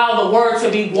not allow the word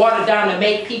to be watered down to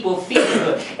make people feel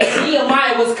good. And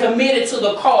Nehemiah was committed to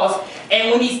the cause.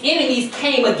 And when these enemies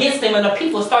came against him and the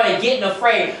people started getting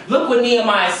afraid, look what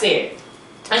Nehemiah said.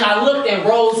 And I looked and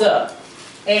rose up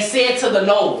and said to the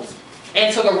nobles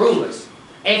and to the rulers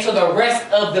and to the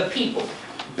rest of the people,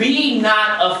 be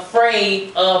not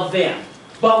afraid of them,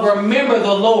 but remember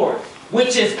the Lord,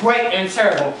 which is great and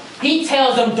terrible. He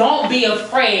tells them, don't be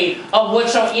afraid of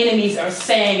what your enemies are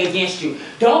saying against you.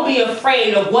 Don't be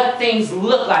afraid of what things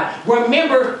look like.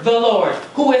 Remember the Lord,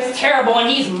 who is terrible, and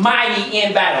he's mighty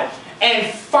in battle. And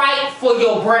fight for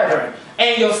your brethren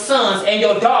and your sons and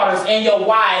your daughters and your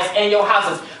wives and your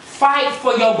houses. Fight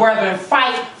for your brethren.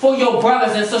 Fight for your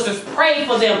brothers and sisters. Pray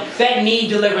for them that need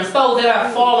deliverance. Those that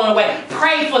are fallen away.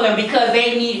 Pray for them because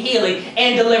they need healing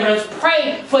and deliverance.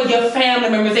 Pray for your family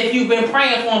members. If you've been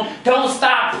praying for them, don't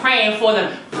stop praying for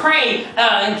them. Pray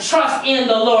and trust in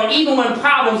the Lord. Even when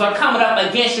problems are coming up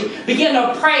against you, begin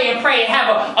to pray and pray and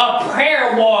have a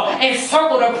prayer wall and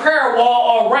circle the prayer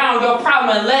wall around your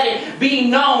problem and let it be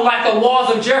known like the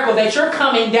walls of Jericho that you're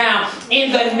coming down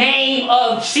in the name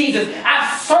of Jesus.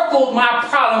 I've circled my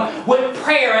problem with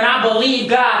prayer, and I believe,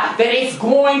 God, that it's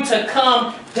going to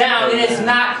come down and it's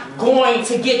not going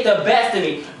to get the best of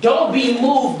me. Don't be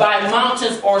moved by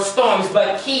mountains or storms,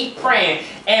 but keep praying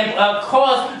and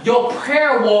cause your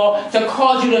prayer wall to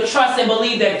cause you to trust and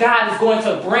believe that God is going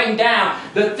to bring down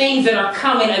the things that are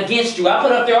coming against you. I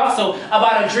put up there also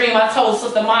about a dream I told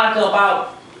Sister Monica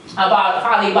about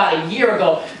probably about a year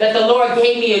ago, that the Lord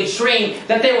gave me a dream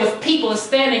that there was people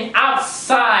standing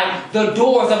outside the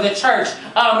doors of the church.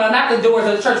 No, not the doors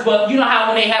of the church, but you know how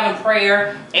when they having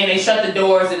prayer and they shut the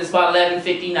doors and it's about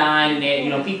 11:59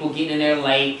 and people getting in there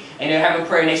late and they're having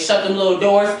prayer and they shut them little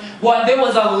doors. Well, there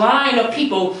was a line of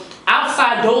people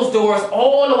outside those doors,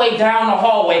 all the way down the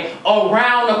hallway,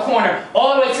 around the corner,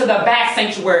 all the way to the back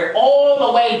sanctuary, all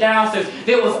the way downstairs,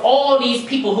 there was all these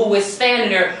people who were standing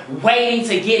there waiting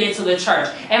to get into the church.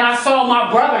 And I saw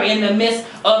my brother in the midst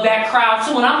of that crowd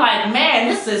too. And I'm like, man,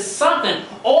 this is something.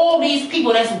 All these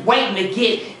people that's waiting to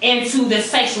get into the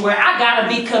sanctuary, I got to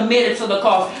be committed to the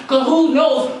cause. Because who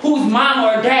knows whose mama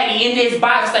or daddy in this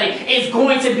Bible study is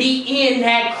going to be in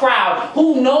that crowd.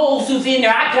 Who knows who's in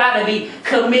there? I got to be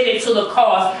committed to the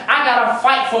cause. I got to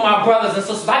fight for my brothers and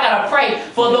sisters. I got to pray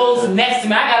for those next to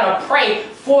me. I got to pray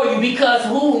for you, because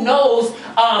who knows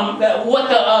what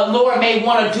the Lord may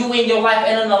want to do in your life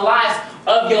and in the lives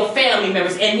of your family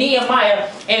members. And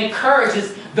Nehemiah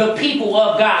encourages the people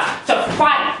of God to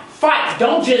fight.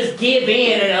 Don't just give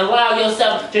in and allow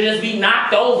yourself to just be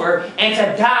knocked over and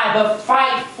to die, but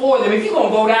fight for them. If you're going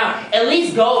to go down, at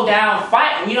least go down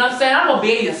fighting. You know what I'm saying? I'm going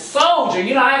to be a soldier.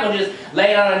 You know, I ain't going to just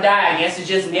lay down and die. I guess it's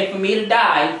just meant for me to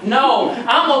die. No,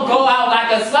 I'm going to go out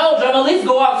like a soldier. I'm going to at least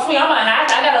go out swing. I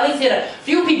got to at least hit a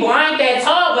few people. I ain't that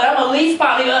tall, but I'm at least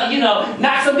probably,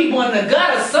 knock some people in the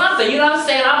gut or something. You know what I'm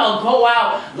saying? I'm going to go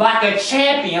out like a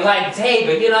champion, like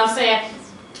David. You know what I'm saying?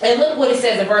 And look what it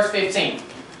says in verse 15.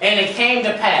 And it came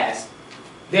to pass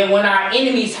that when our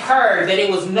enemies heard that it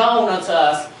was known unto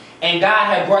us, and God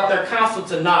had brought their counsel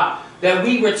to naught, that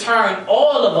we returned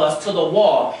all of us to the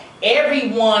wall,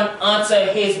 every one unto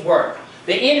his work.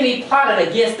 The enemy plotted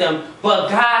against them, but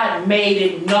God made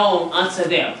it known unto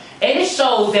them. And it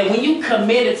shows that when you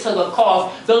committed to the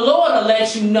cause, the Lord will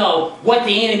let you know what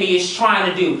the enemy is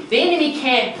trying to do. The enemy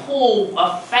can't pull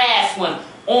a fast one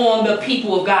on the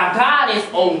people of God. God is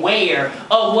aware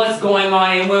of what's going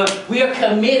on, and when we are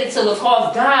committed to the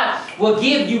cause, God will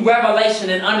give you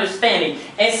revelation and understanding.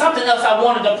 And something else I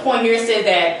wanted to point here, said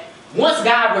that once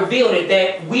God revealed it,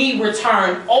 that we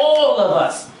return all of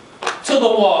us to the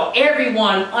wall,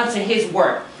 everyone unto his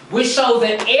work, which shows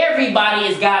that everybody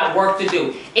has got work to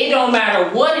do. It don't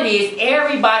matter what it is,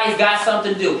 everybody's got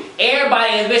something to do.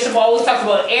 Everybody, as Bishop always talks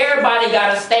about, everybody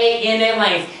got to stay in their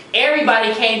lanes.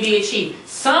 Everybody can't be a chief.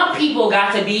 Some people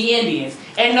got to be Indians.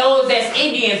 And those that's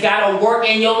Indians got to work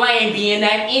in your lane, being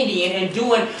that Indian and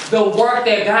doing the work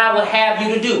that God would have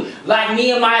you to do. Like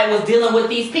Nehemiah was dealing with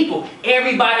these people.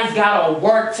 Everybody's got a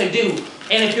work to do.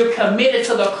 And if you're committed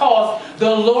to the cause, the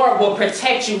Lord will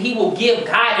protect you. He will give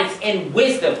guidance and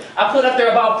wisdom. I put up there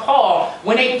about Paul.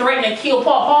 When they threatened to kill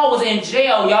Paul, Paul was in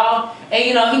jail, y'all.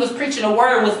 And he was preaching the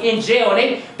word, was in jail.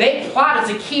 And they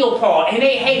plotted to kill Paul. And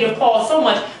they hated Paul so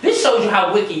much. This shows you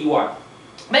how wicked you are.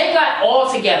 They got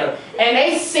all together and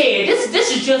they said,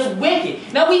 this is just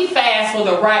wicked. Now we fast for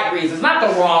the right reasons, not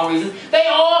the wrong reasons. They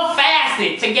all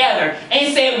fasted together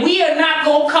and said, we are not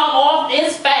going to come off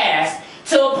this fast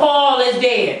till Paul is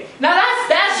dead. Now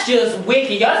that's just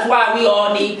wicked. That's why we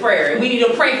all need prayer. We need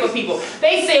to pray for people.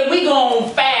 They said we're going to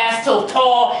fast till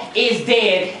Paul is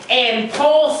dead. And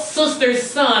Paul's sister's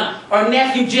son or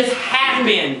nephew just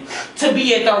happened to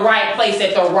be at the right place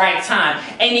at the right time.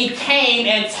 And he came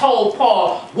and told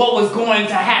Paul what was going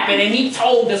to happen. And he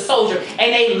told the soldier.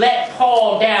 And they let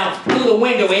Paul down through the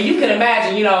window. And you can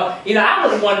imagine, I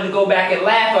would have wanted to go back and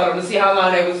laugh at them to see how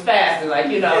long they was fasting. Like,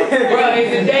 bro,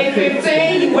 it's in day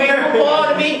 15. You waiting for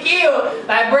Paul to be killed.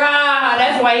 Like, bruh,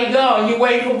 that's why he gone. You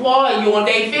waiting for Paul, and you on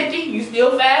day 50, you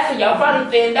still fasting. Y'all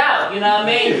probably thinned out, you know what I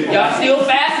mean? Y'all still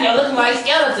fasting, y'all looking like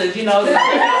skeletons,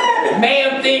 May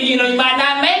have think, you might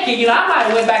not make it. I might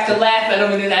have went back to laugh at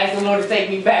him and then ask the Lord to take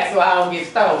me back so I don't get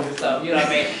stoned or something, you know what I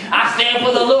mean? I stand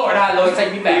for the Lord, Lord,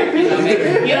 take me back, you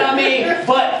know what I mean?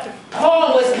 But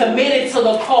Paul was committed to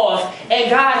the cause, and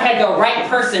God had the right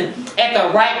person at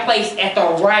the right place at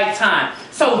the right time.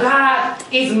 So God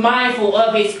is mindful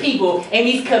of his people, and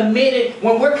he's committed.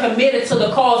 When we're committed to the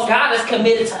cause, God is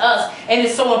committed to us, and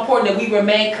it's so important that we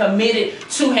remain committed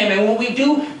to him. And when we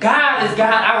do, God has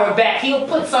got our back. He'll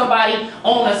put somebody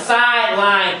on the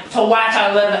sideline to watch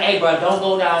our letter. Hey, bro, don't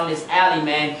go down this alley,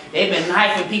 man. They've been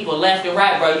knifing people left and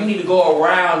right, bro. You need to go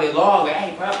around it longer.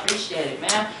 Hey, bro, appreciate it,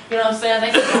 man. You know what I'm saying?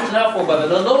 They watching out for, brother.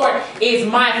 The Lord is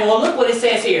mindful. Well, look what it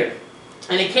says here.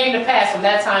 And it came to pass from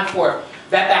that time forth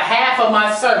that the half of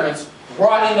my servants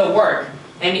brought in the work,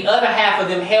 and the other half of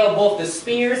them held both the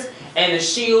spears and the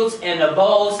shields and the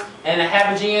bows and the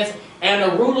habergeons, and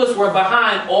the rulers were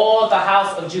behind all the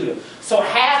house of Judah. So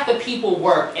half the people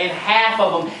worked, and half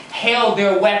of them held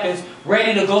their weapons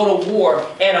ready to go to war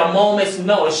at a moment's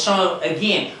notice. Showing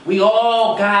again, we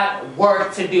all got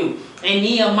work to do. And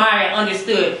Nehemiah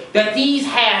understood that these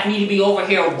half need to be over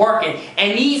here working,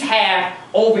 and these half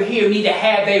over here need to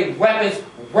have their weapons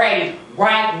ready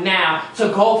right now to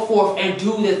go forth and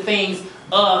do the things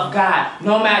of God.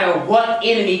 No matter what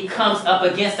enemy comes up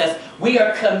against us, we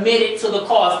are committed to the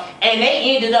cause. And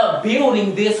they ended up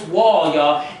building this wall,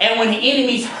 y'all. And when the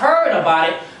enemies heard about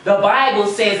it, the Bible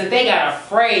says that they got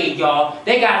afraid, y'all.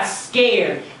 They got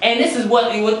scared. And this is what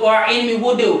our enemy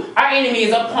will do. Our enemy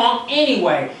is a punk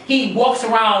anyway. He walks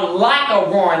around like a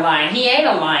roaring lion. He ain't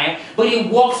a lion, but he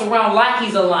walks around like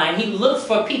he's a lion. He looks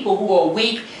for people who are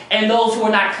weak and those who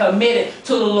are not committed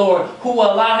to the Lord, who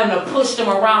will allow him to push them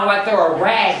around like they're a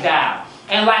rag doll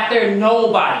and like they're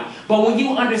nobody. But when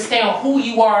you understand who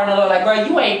you are in the Lord, like, girl,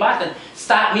 you ain't about to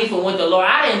stop me from with the Lord.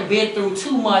 I didn't been through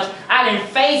too much. I didn't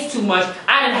face too much.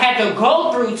 I didn't have to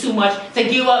go through too much to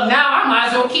give up. Now I might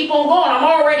as well keep on going. I'm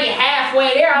already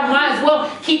halfway there. I might as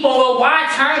well keep on going.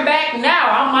 Why turn back now?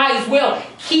 I might as well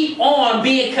keep on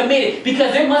being committed,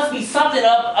 because there must be something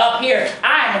up here.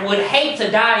 I would hate to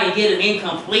die and get an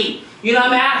incomplete. You know what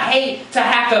I mean? I hate to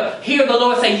have to hear the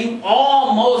Lord say, you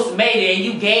almost made it and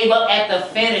you gave up at the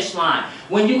finish line.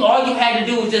 When all you had to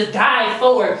do was just dive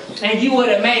forward and you would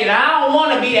have made it. I don't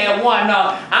want to be that one.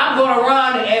 No, I'm going to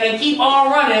run and keep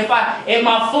on running. If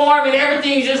my form and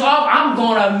everything's just off, I'm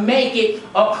going to make it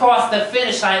across the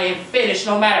finish line and finish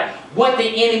no matter what the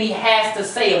enemy has to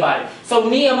say about it. So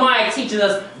Nehemiah teaches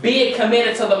us being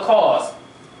committed to the cause.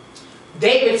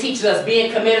 David teaches us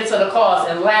being committed to the cause.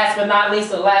 And last but not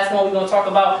least, the last one we're going to talk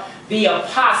about, the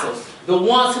apostles. The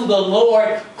ones who the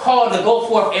Lord called to go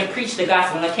forth and preach the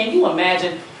gospel. Now, can you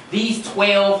imagine these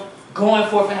 12 going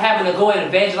forth and having to go and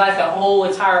evangelize the whole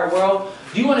entire world?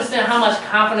 Do you understand how much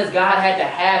confidence God had to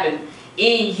have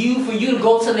in you for you to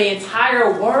go to the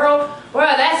entire world?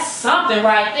 Well, that's something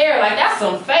right there. Like, that's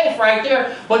some faith right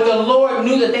there. But the Lord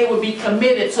knew that they would be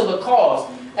committed to the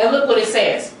cause. And look what it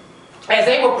says. As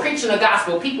they were preaching the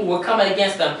gospel, people were coming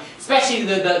against them, especially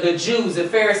the Jews, the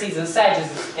Pharisees and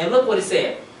Sadducees. And look what it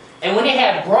said. And when they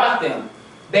had brought them,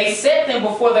 they set them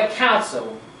before the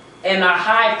council and the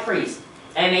high priest.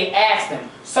 And they asked them.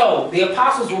 So the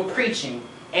apostles were preaching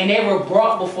and they were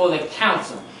brought before the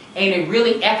council. And it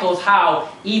really echoes how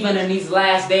even in these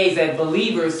last days that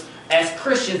believers, as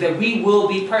Christians, that we will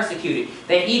be persecuted.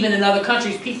 That even in other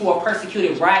countries, people are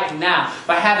persecuted right now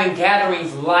by having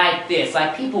gatherings like this.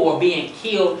 Like, people are being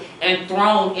killed and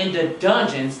thrown into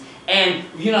dungeons. And,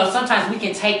 you know, sometimes we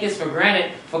can take this for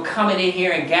granted for coming in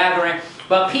here and gathering.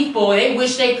 But people, they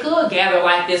wish they could gather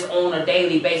like this on a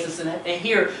daily basis and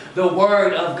hear the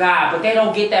word of God. But they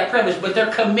don't get that privilege. But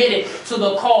they're committed to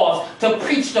the cause to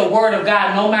preach the word of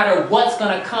God no matter what's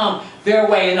going to come their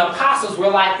way. And the apostles were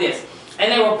like this.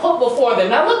 And they were put before them.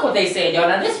 Now look what they said, y'all.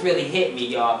 Now this really hit me,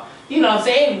 y'all. You know what I'm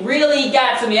saying? It really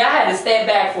got to me. I had to step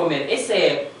back for a minute. It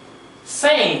said,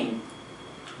 saying,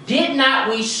 did not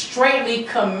we straightly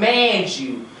command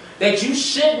you that you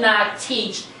should not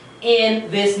teach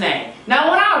in this name? Now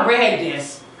when I read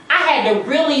this, I had to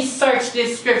really search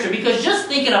this scripture, because just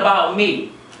thinking about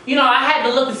me, you know, I had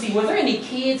to look and see, was there any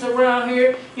kids around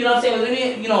here? You know what I'm saying? Was there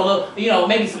any,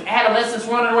 maybe some adolescents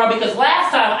running around? Because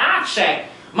last time I checked,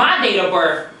 my date of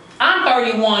birth, I'm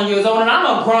 31 years old and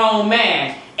I'm a grown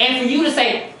man. And for you to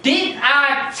say, didn't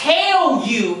I tell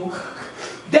you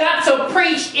not to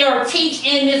preach or teach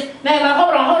in this name? Like,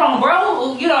 hold on,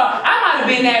 bro. You know, I might have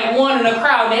been that one in the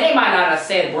crowd. Now, they might not have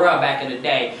said bruh back in the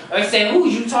day. Or said, who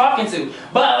you talking to?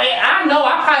 But I know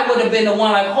I probably would have been the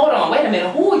one like, hold on, wait a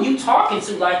minute. Who are you talking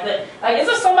to like that? Like, is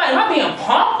there somebody, am I being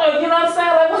punked? Or, you know what I'm saying?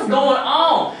 Like, what's going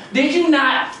on?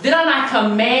 Did I not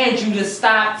command you to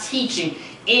stop teaching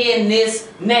in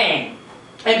this name?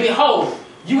 And behold,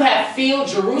 you have filled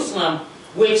Jerusalem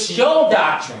with your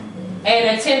doctrine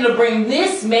and intended to bring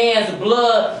this man's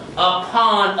blood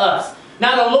upon us.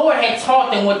 Now the Lord had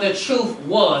taught them what the truth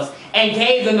was and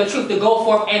gave them the truth to go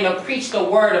forth and to preach the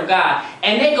word of God.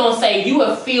 And they're going to say, you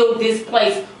have filled this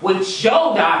place with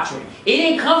your doctrine. It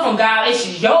didn't come from God,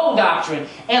 it's your doctrine.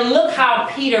 And look how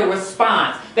Peter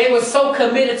responds. They were so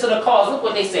committed to the cause. Look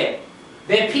what they said.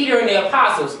 Then Peter and the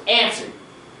apostles answered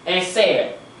and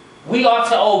said, we ought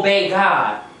to obey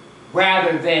God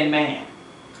rather than man.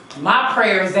 My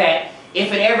prayer is that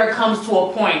if it ever comes to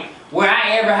a point where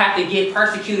I ever have to get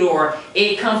persecuted, or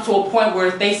it comes to a point where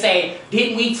they say,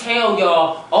 didn't we tell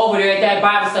y'all over there at that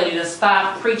Bible study to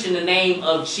stop preaching the name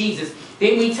of Jesus?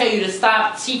 Didn't we tell you to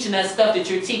stop teaching that stuff that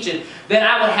you're teaching? Then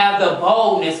I would have the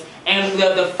boldness and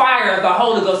the fire of the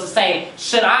Holy Ghost to say,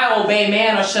 should I obey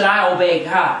man or should I obey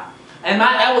God? And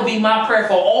that would be my prayer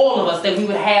for all of us, that we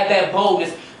would have that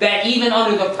boldness, that even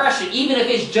under the pressure, even if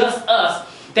it's just us,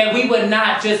 that we would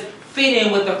not just fit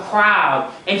in with the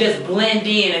crowd and just blend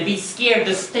in and be scared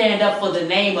to stand up for the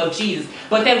name of Jesus,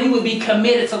 but that we would be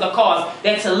committed to the cause,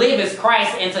 that to live is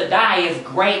Christ and to die is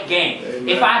great gain. Amen.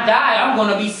 If I die, I'm going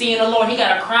to be seeing the Lord. He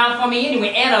got a crown for me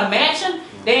anyway and a mansion.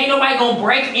 There ain't nobody going to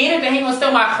break in it. They ain't going to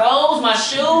steal my clothes, my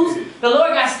shoes. The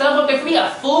Lord got stuff up there for me.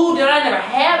 Got food that I never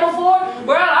had before.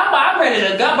 Bro, I'm ready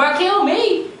to go. Bro, kill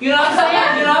me. You know what I'm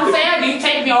saying? You know what I'm saying? You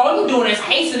take me, all you're doing is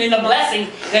hastening the blessings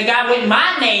that God with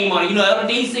my name on it. You know, Elder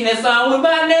D sing that song with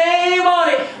my name on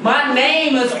it. My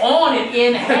name is on it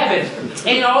in heaven.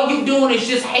 And all you doing is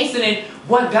just hastening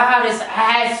what God has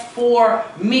asked for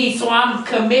me. So I'm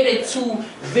committed to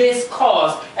this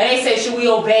cause. And they say, should we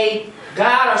obey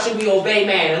God or should we obey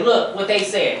man? And look what they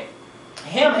said.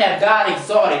 Him have God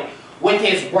exalted with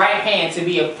his right hand to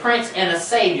be a prince and a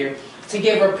savior, to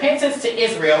give repentance to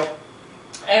Israel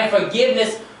and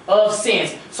forgiveness of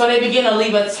sins. So they begin to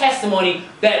leave a testimony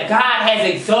that God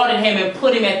has exalted him and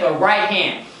put him at the right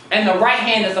hand. And the right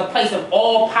hand is a place of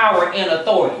all power and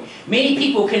authority. Many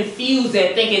people confuse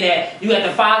that, thinking that you got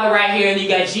the Father right here, and you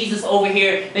got Jesus over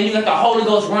here, then you got the Holy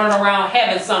Ghost running around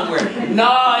heaven somewhere.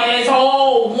 No, it's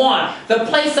all one. The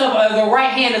place of the right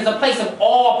hand is a place of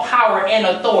all power and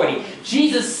authority.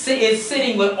 Jesus is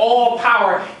sitting with all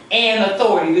power and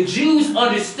authority. The Jews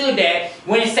understood that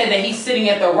when it said that he's sitting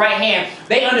at the right hand.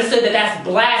 They understood that that's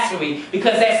blasphemy,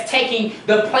 because that's taking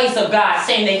the place of God,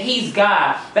 saying that he's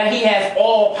God, that he has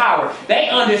all power. They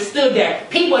understood that.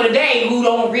 People today who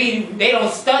don't read, they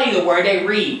don't study the word, they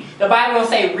read. The Bible don't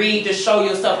say read to show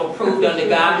yourself approved unto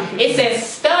God. It says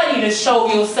study to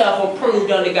show yourself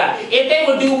approved unto God. If they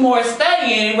would do more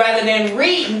studying rather than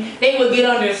reading, they would get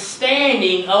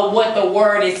understanding of what the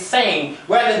word is saying,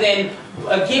 rather than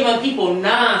giving people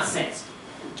nonsense.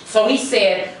 So he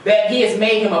said that he has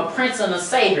made him a prince and a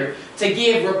savior, to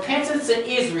give repentance to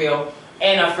Israel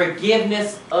and a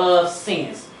forgiveness of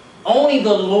sins. Only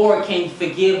the Lord can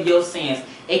forgive your sins.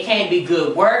 It can't be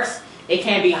good works. It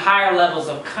can't be higher levels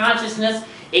of consciousness.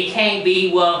 It can't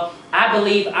be, well, I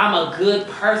believe I'm a good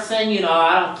person. You know,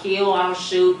 I don't kill, I don't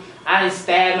shoot, I didn't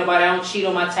stab nobody, I don't cheat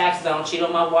on my taxes, I don't cheat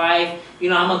on my wife. You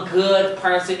know, I'm a good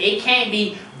person. It can't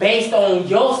be based on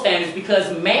your standards,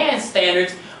 because man's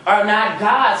standards are not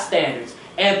God's standards.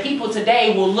 And people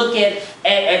today will look at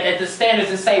the standards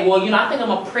and say, well, you know, I think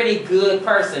I'm a pretty good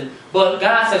person. But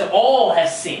God says all have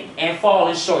sinned and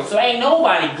fallen short. So ain't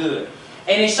nobody good.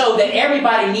 And it shows that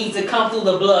everybody needs to come through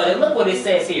the blood. And look what it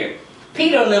says here.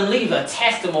 Peter leaves a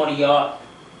testimony, y'all.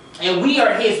 And we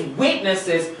are his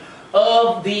witnesses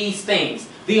of these things.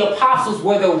 The apostles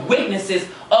were the witnesses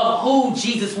of who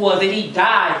Jesus was, that he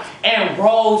died and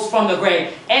rose from the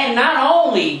grave. And not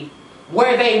only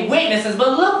were they witnesses,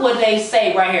 but look what they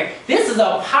say right here. This is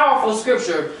a powerful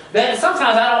scripture that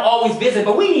sometimes I don't always visit,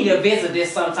 but we need to visit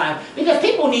this sometimes, because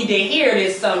people need to hear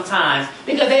this sometimes,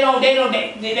 because they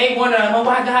wonder, well,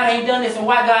 why God ain't done this and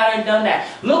why God ain't done that.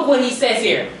 Look what he says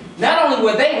here. Not only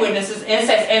were they witnesses, and it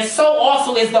says, and so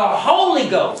also is the Holy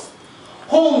Ghost,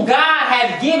 whom God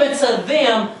hath given to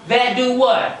them that do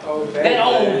what?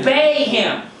 Obey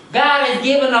him. God has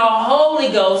given the Holy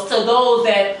Ghost to those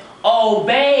that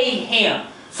obey him.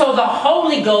 So the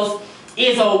Holy Ghost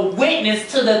is a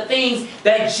witness to the things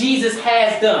that Jesus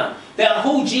has done. That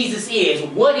who Jesus is,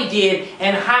 what he did,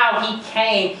 and how he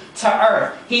came to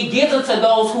earth. He gives it to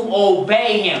those who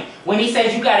obey him. When he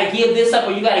says you got to give this up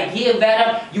or you got to give that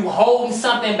up, you holding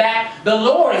something back, the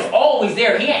Lord is always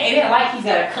there. It ain't like he's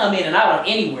got to come in and out of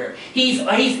anywhere. He's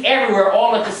everywhere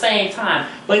all at the same time.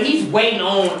 But he's waiting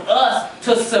on us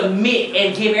to submit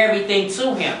and give everything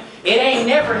to him. It ain't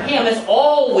never him, it's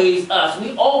always us.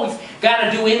 We always got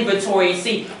to do inventory and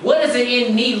see, what is it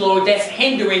in me, Lord, that's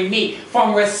hindering me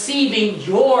from receiving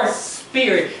your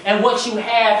spirit and what you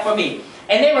have for me.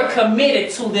 And they were committed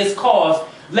to this cause,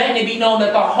 letting it be known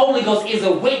that the Holy Ghost is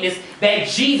a witness that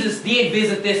Jesus did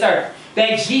visit this earth,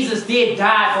 that Jesus did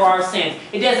die for our sins.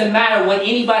 It doesn't matter what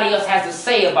anybody else has to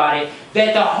say about it,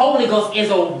 that the Holy Ghost is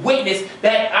a witness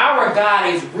that our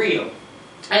God is real.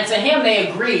 And to him they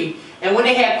agreed. And when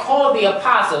they had called the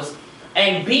apostles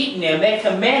and beaten them, they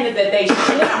commanded that they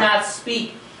should not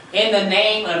speak in the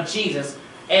name of Jesus,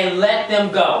 and let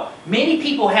them go. Many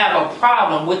people have a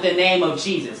problem with the name of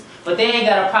Jesus, but they ain't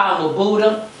got a problem with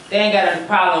Buddha. They ain't got a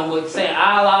problem with saying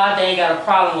Allah. They ain't got a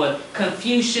problem with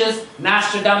Confucius,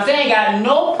 Nostradamus. They ain't got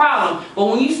no problem. But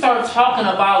when you start talking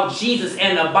about Jesus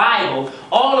and the Bible,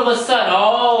 all of a sudden,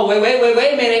 oh, wait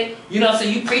a minute. You know, so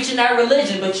you preaching that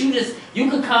religion, but you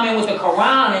could come in with the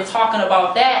Quran and talking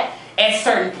about that at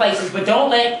certain places. But don't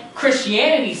let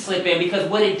Christianity slip in, because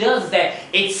what it does is that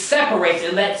it separates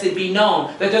and lets it be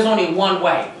known that there's only one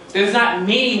way. There's not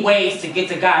many ways to get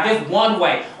to God. There's one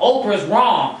way. Oprah's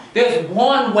wrong. There's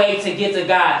one way to get to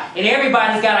God. And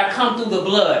everybody's got to come through the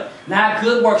blood. Not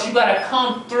good works. You got to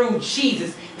come through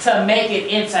Jesus to make it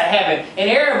into heaven. And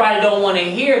everybody don't want to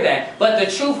hear that. But the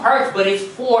truth hurts, but it's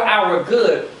for our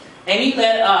good. And he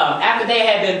let, after they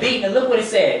had been beaten, and look what it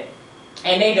said.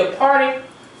 And they departed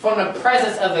from the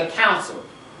presence of the council,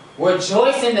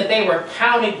 rejoicing that they were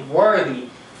counted worthy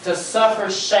to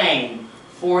suffer shame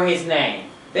for his name.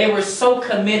 They were so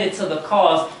committed to the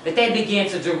cause that they began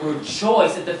to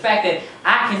rejoice at the fact that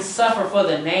I can suffer for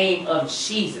the name of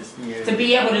Jesus. Yeah. To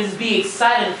be able to just be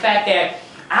excited the fact that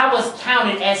I was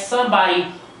counted as somebody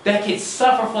that could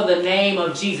suffer for the name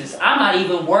of Jesus. I'm not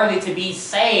even worthy to be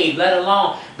saved, let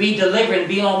alone be delivered and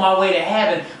be on my way to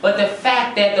heaven. But the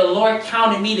fact that the Lord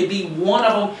counted me to be one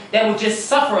of them that would just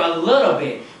suffer a little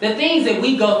bit. The things that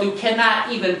we go through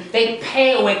cannot even, they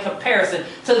pale in comparison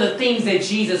to the things that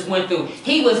Jesus went through.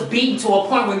 He was beaten to a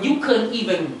point where you couldn't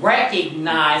even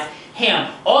recognize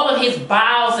him. All of his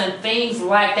bowels and things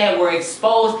like that were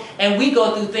exposed, and we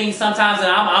go through things sometimes, and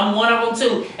I'm one of them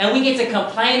too, and we get to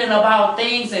complaining about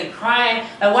things and crying,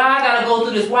 like, why I gotta go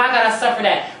through this, why I gotta suffer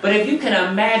that. But if you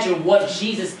can imagine what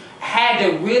Jesus had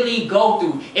to really go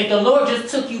through, if the Lord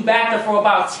just took you back there for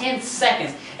about 10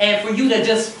 seconds, and for you to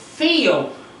just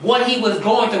feel what he was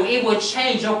going through, it would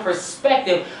change your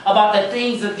perspective about the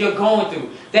things that you're going through.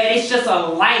 That it's just a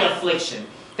light affliction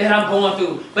that I'm going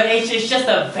through, but it's just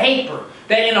a vapor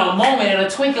that in a moment, in a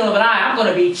twinkling of an eye, I'm going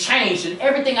to be changed, and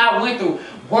everything I went through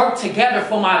worked together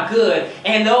for my good.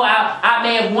 And though I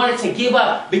may have wanted to give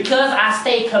up, because I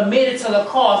stayed committed to the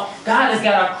cause, God has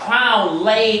got a crown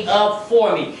laid up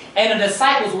for me. And the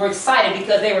disciples were excited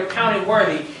because they were counted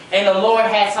worthy, and the Lord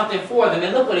had something for them.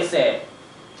 And look what it said.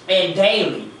 And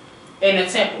daily in the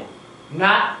temple,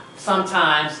 not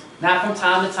sometimes, not from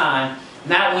time to time,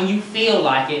 not when you feel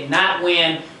like it, not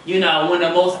when, when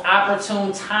the most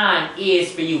opportune time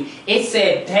is for you. It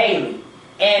said daily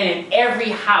and in every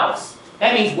house.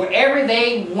 That means wherever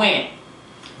they went,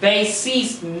 they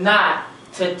ceased not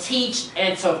to teach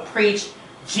and to preach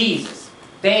Jesus.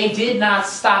 They did not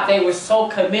stop. They were so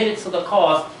committed to the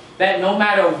cause that no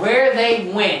matter where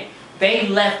they went, they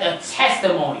left a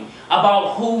testimony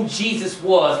about who Jesus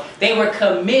was. They were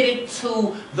committed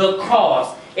to the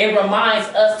cause. It reminds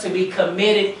us to be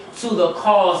committed to the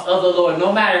cause of the Lord.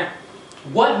 No matter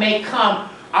what may come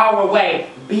our way,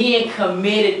 being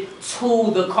committed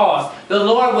to the cause. The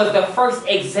Lord was the first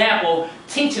example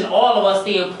teaching all of us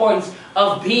the importance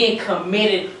of being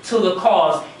committed to the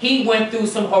cause. He went through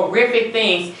some horrific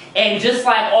things, and just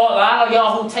like a lot of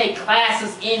y'all who take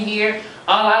classes in here,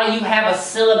 a lot of you have a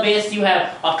syllabus, you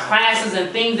have classes and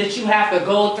things that you have to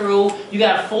go through. You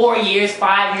got 4 years,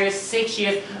 5 years, 6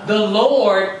 years. The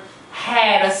Lord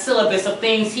had a syllabus of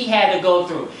things he had to go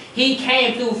through. He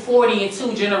came through 40 and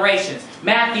 2 generations.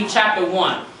 Matthew chapter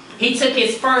 1. He took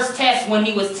his first test when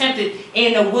he was tempted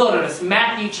in the wilderness.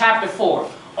 Matthew chapter 4.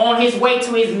 On his way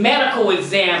to his medical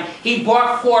exam, he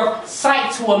brought forth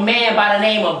sight to a man by the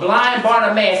name of blind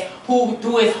Bartimaeus, who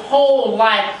through his whole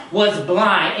life was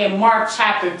blind, in Mark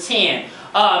chapter 10.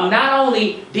 Not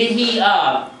only did he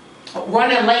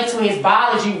run late to his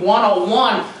biology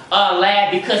 101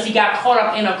 lab because he got caught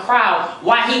up in a crowd.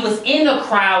 While he was in the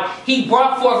crowd, he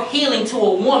brought forth healing to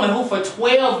a woman who for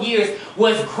 12 years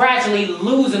was gradually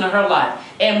losing her life.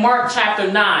 In Mark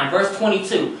chapter 9, verse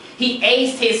 22, he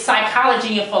aced his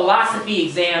psychology and philosophy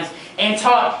exams and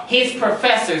taught his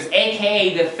professors,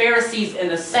 aka the Pharisees and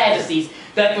the Sadducees,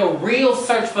 that the real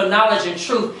search for knowledge and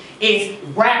truth is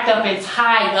wrapped up and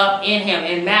tied up in him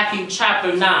in Matthew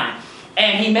chapter 9.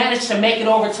 And he managed to make it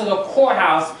over to the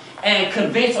courthouse and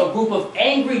convince a group of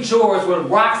angry jurors with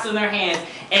rocks in their hands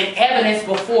and evidence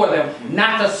before them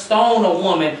not to stone a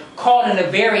woman caught in the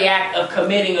very act of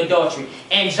committing adultery.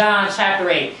 In John chapter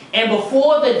 8. And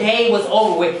before the day was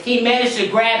over with, he managed to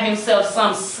grab himself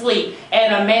some sleep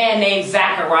at a man named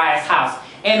Zachariah's house.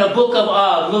 In the book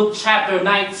of Luke chapter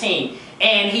 19.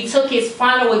 And he took his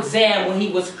final exam when he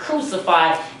was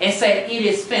crucified and said, "It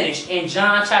is finished," in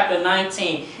John chapter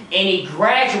 19. And he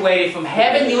graduated from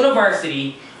Heaven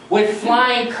University with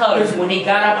flying colors when he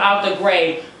got up out the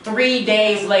grave 3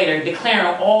 days later,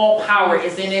 declaring all power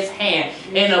is in his hand,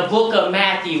 in the book of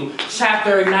Matthew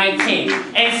chapter 19.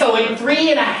 And so in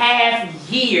 3.5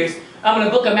 years, I'm in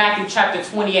the book of Matthew chapter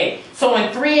 28. So in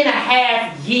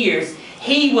 3.5 years,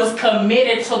 he was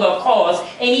committed to the cause,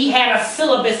 and he had a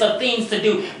syllabus of things to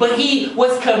do, but he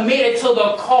was committed to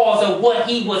the cause of what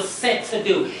he was sent to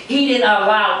do. He didn't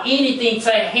allow anything to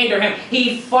hinder him.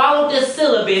 He followed the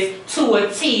syllabus to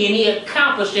a T, and he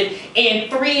accomplished it in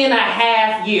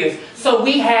 3.5 years. So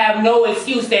we have no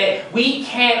excuse that we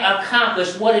can't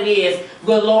accomplish what it is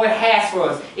the Lord has for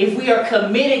us. If we are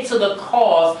committed to the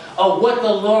cause of what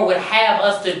the Lord would have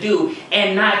us to do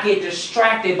and not get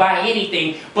distracted by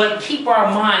anything, but keep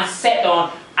our minds set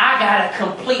on, I got to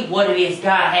complete what it is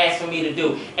God has for me to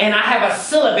do. And I have a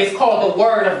syllabus called the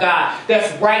Word of God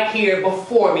that's right here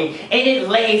before me. And it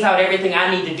lays out everything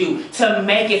I need to do to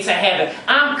make it to heaven.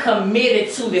 I'm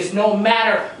committed to this no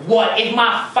matter what. If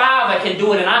my Father can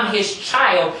do it and I'm His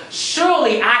child,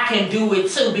 surely I can do it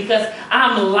too, because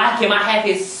I'm like Him. I have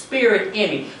His Spirit in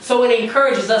me. So it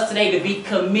encourages us today to be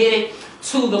committed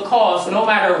to the cause. So no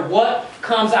matter what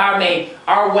comes our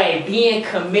way, being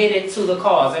committed to the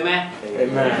cause. Amen? Amen.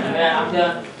 Amen. I'm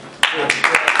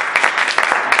done.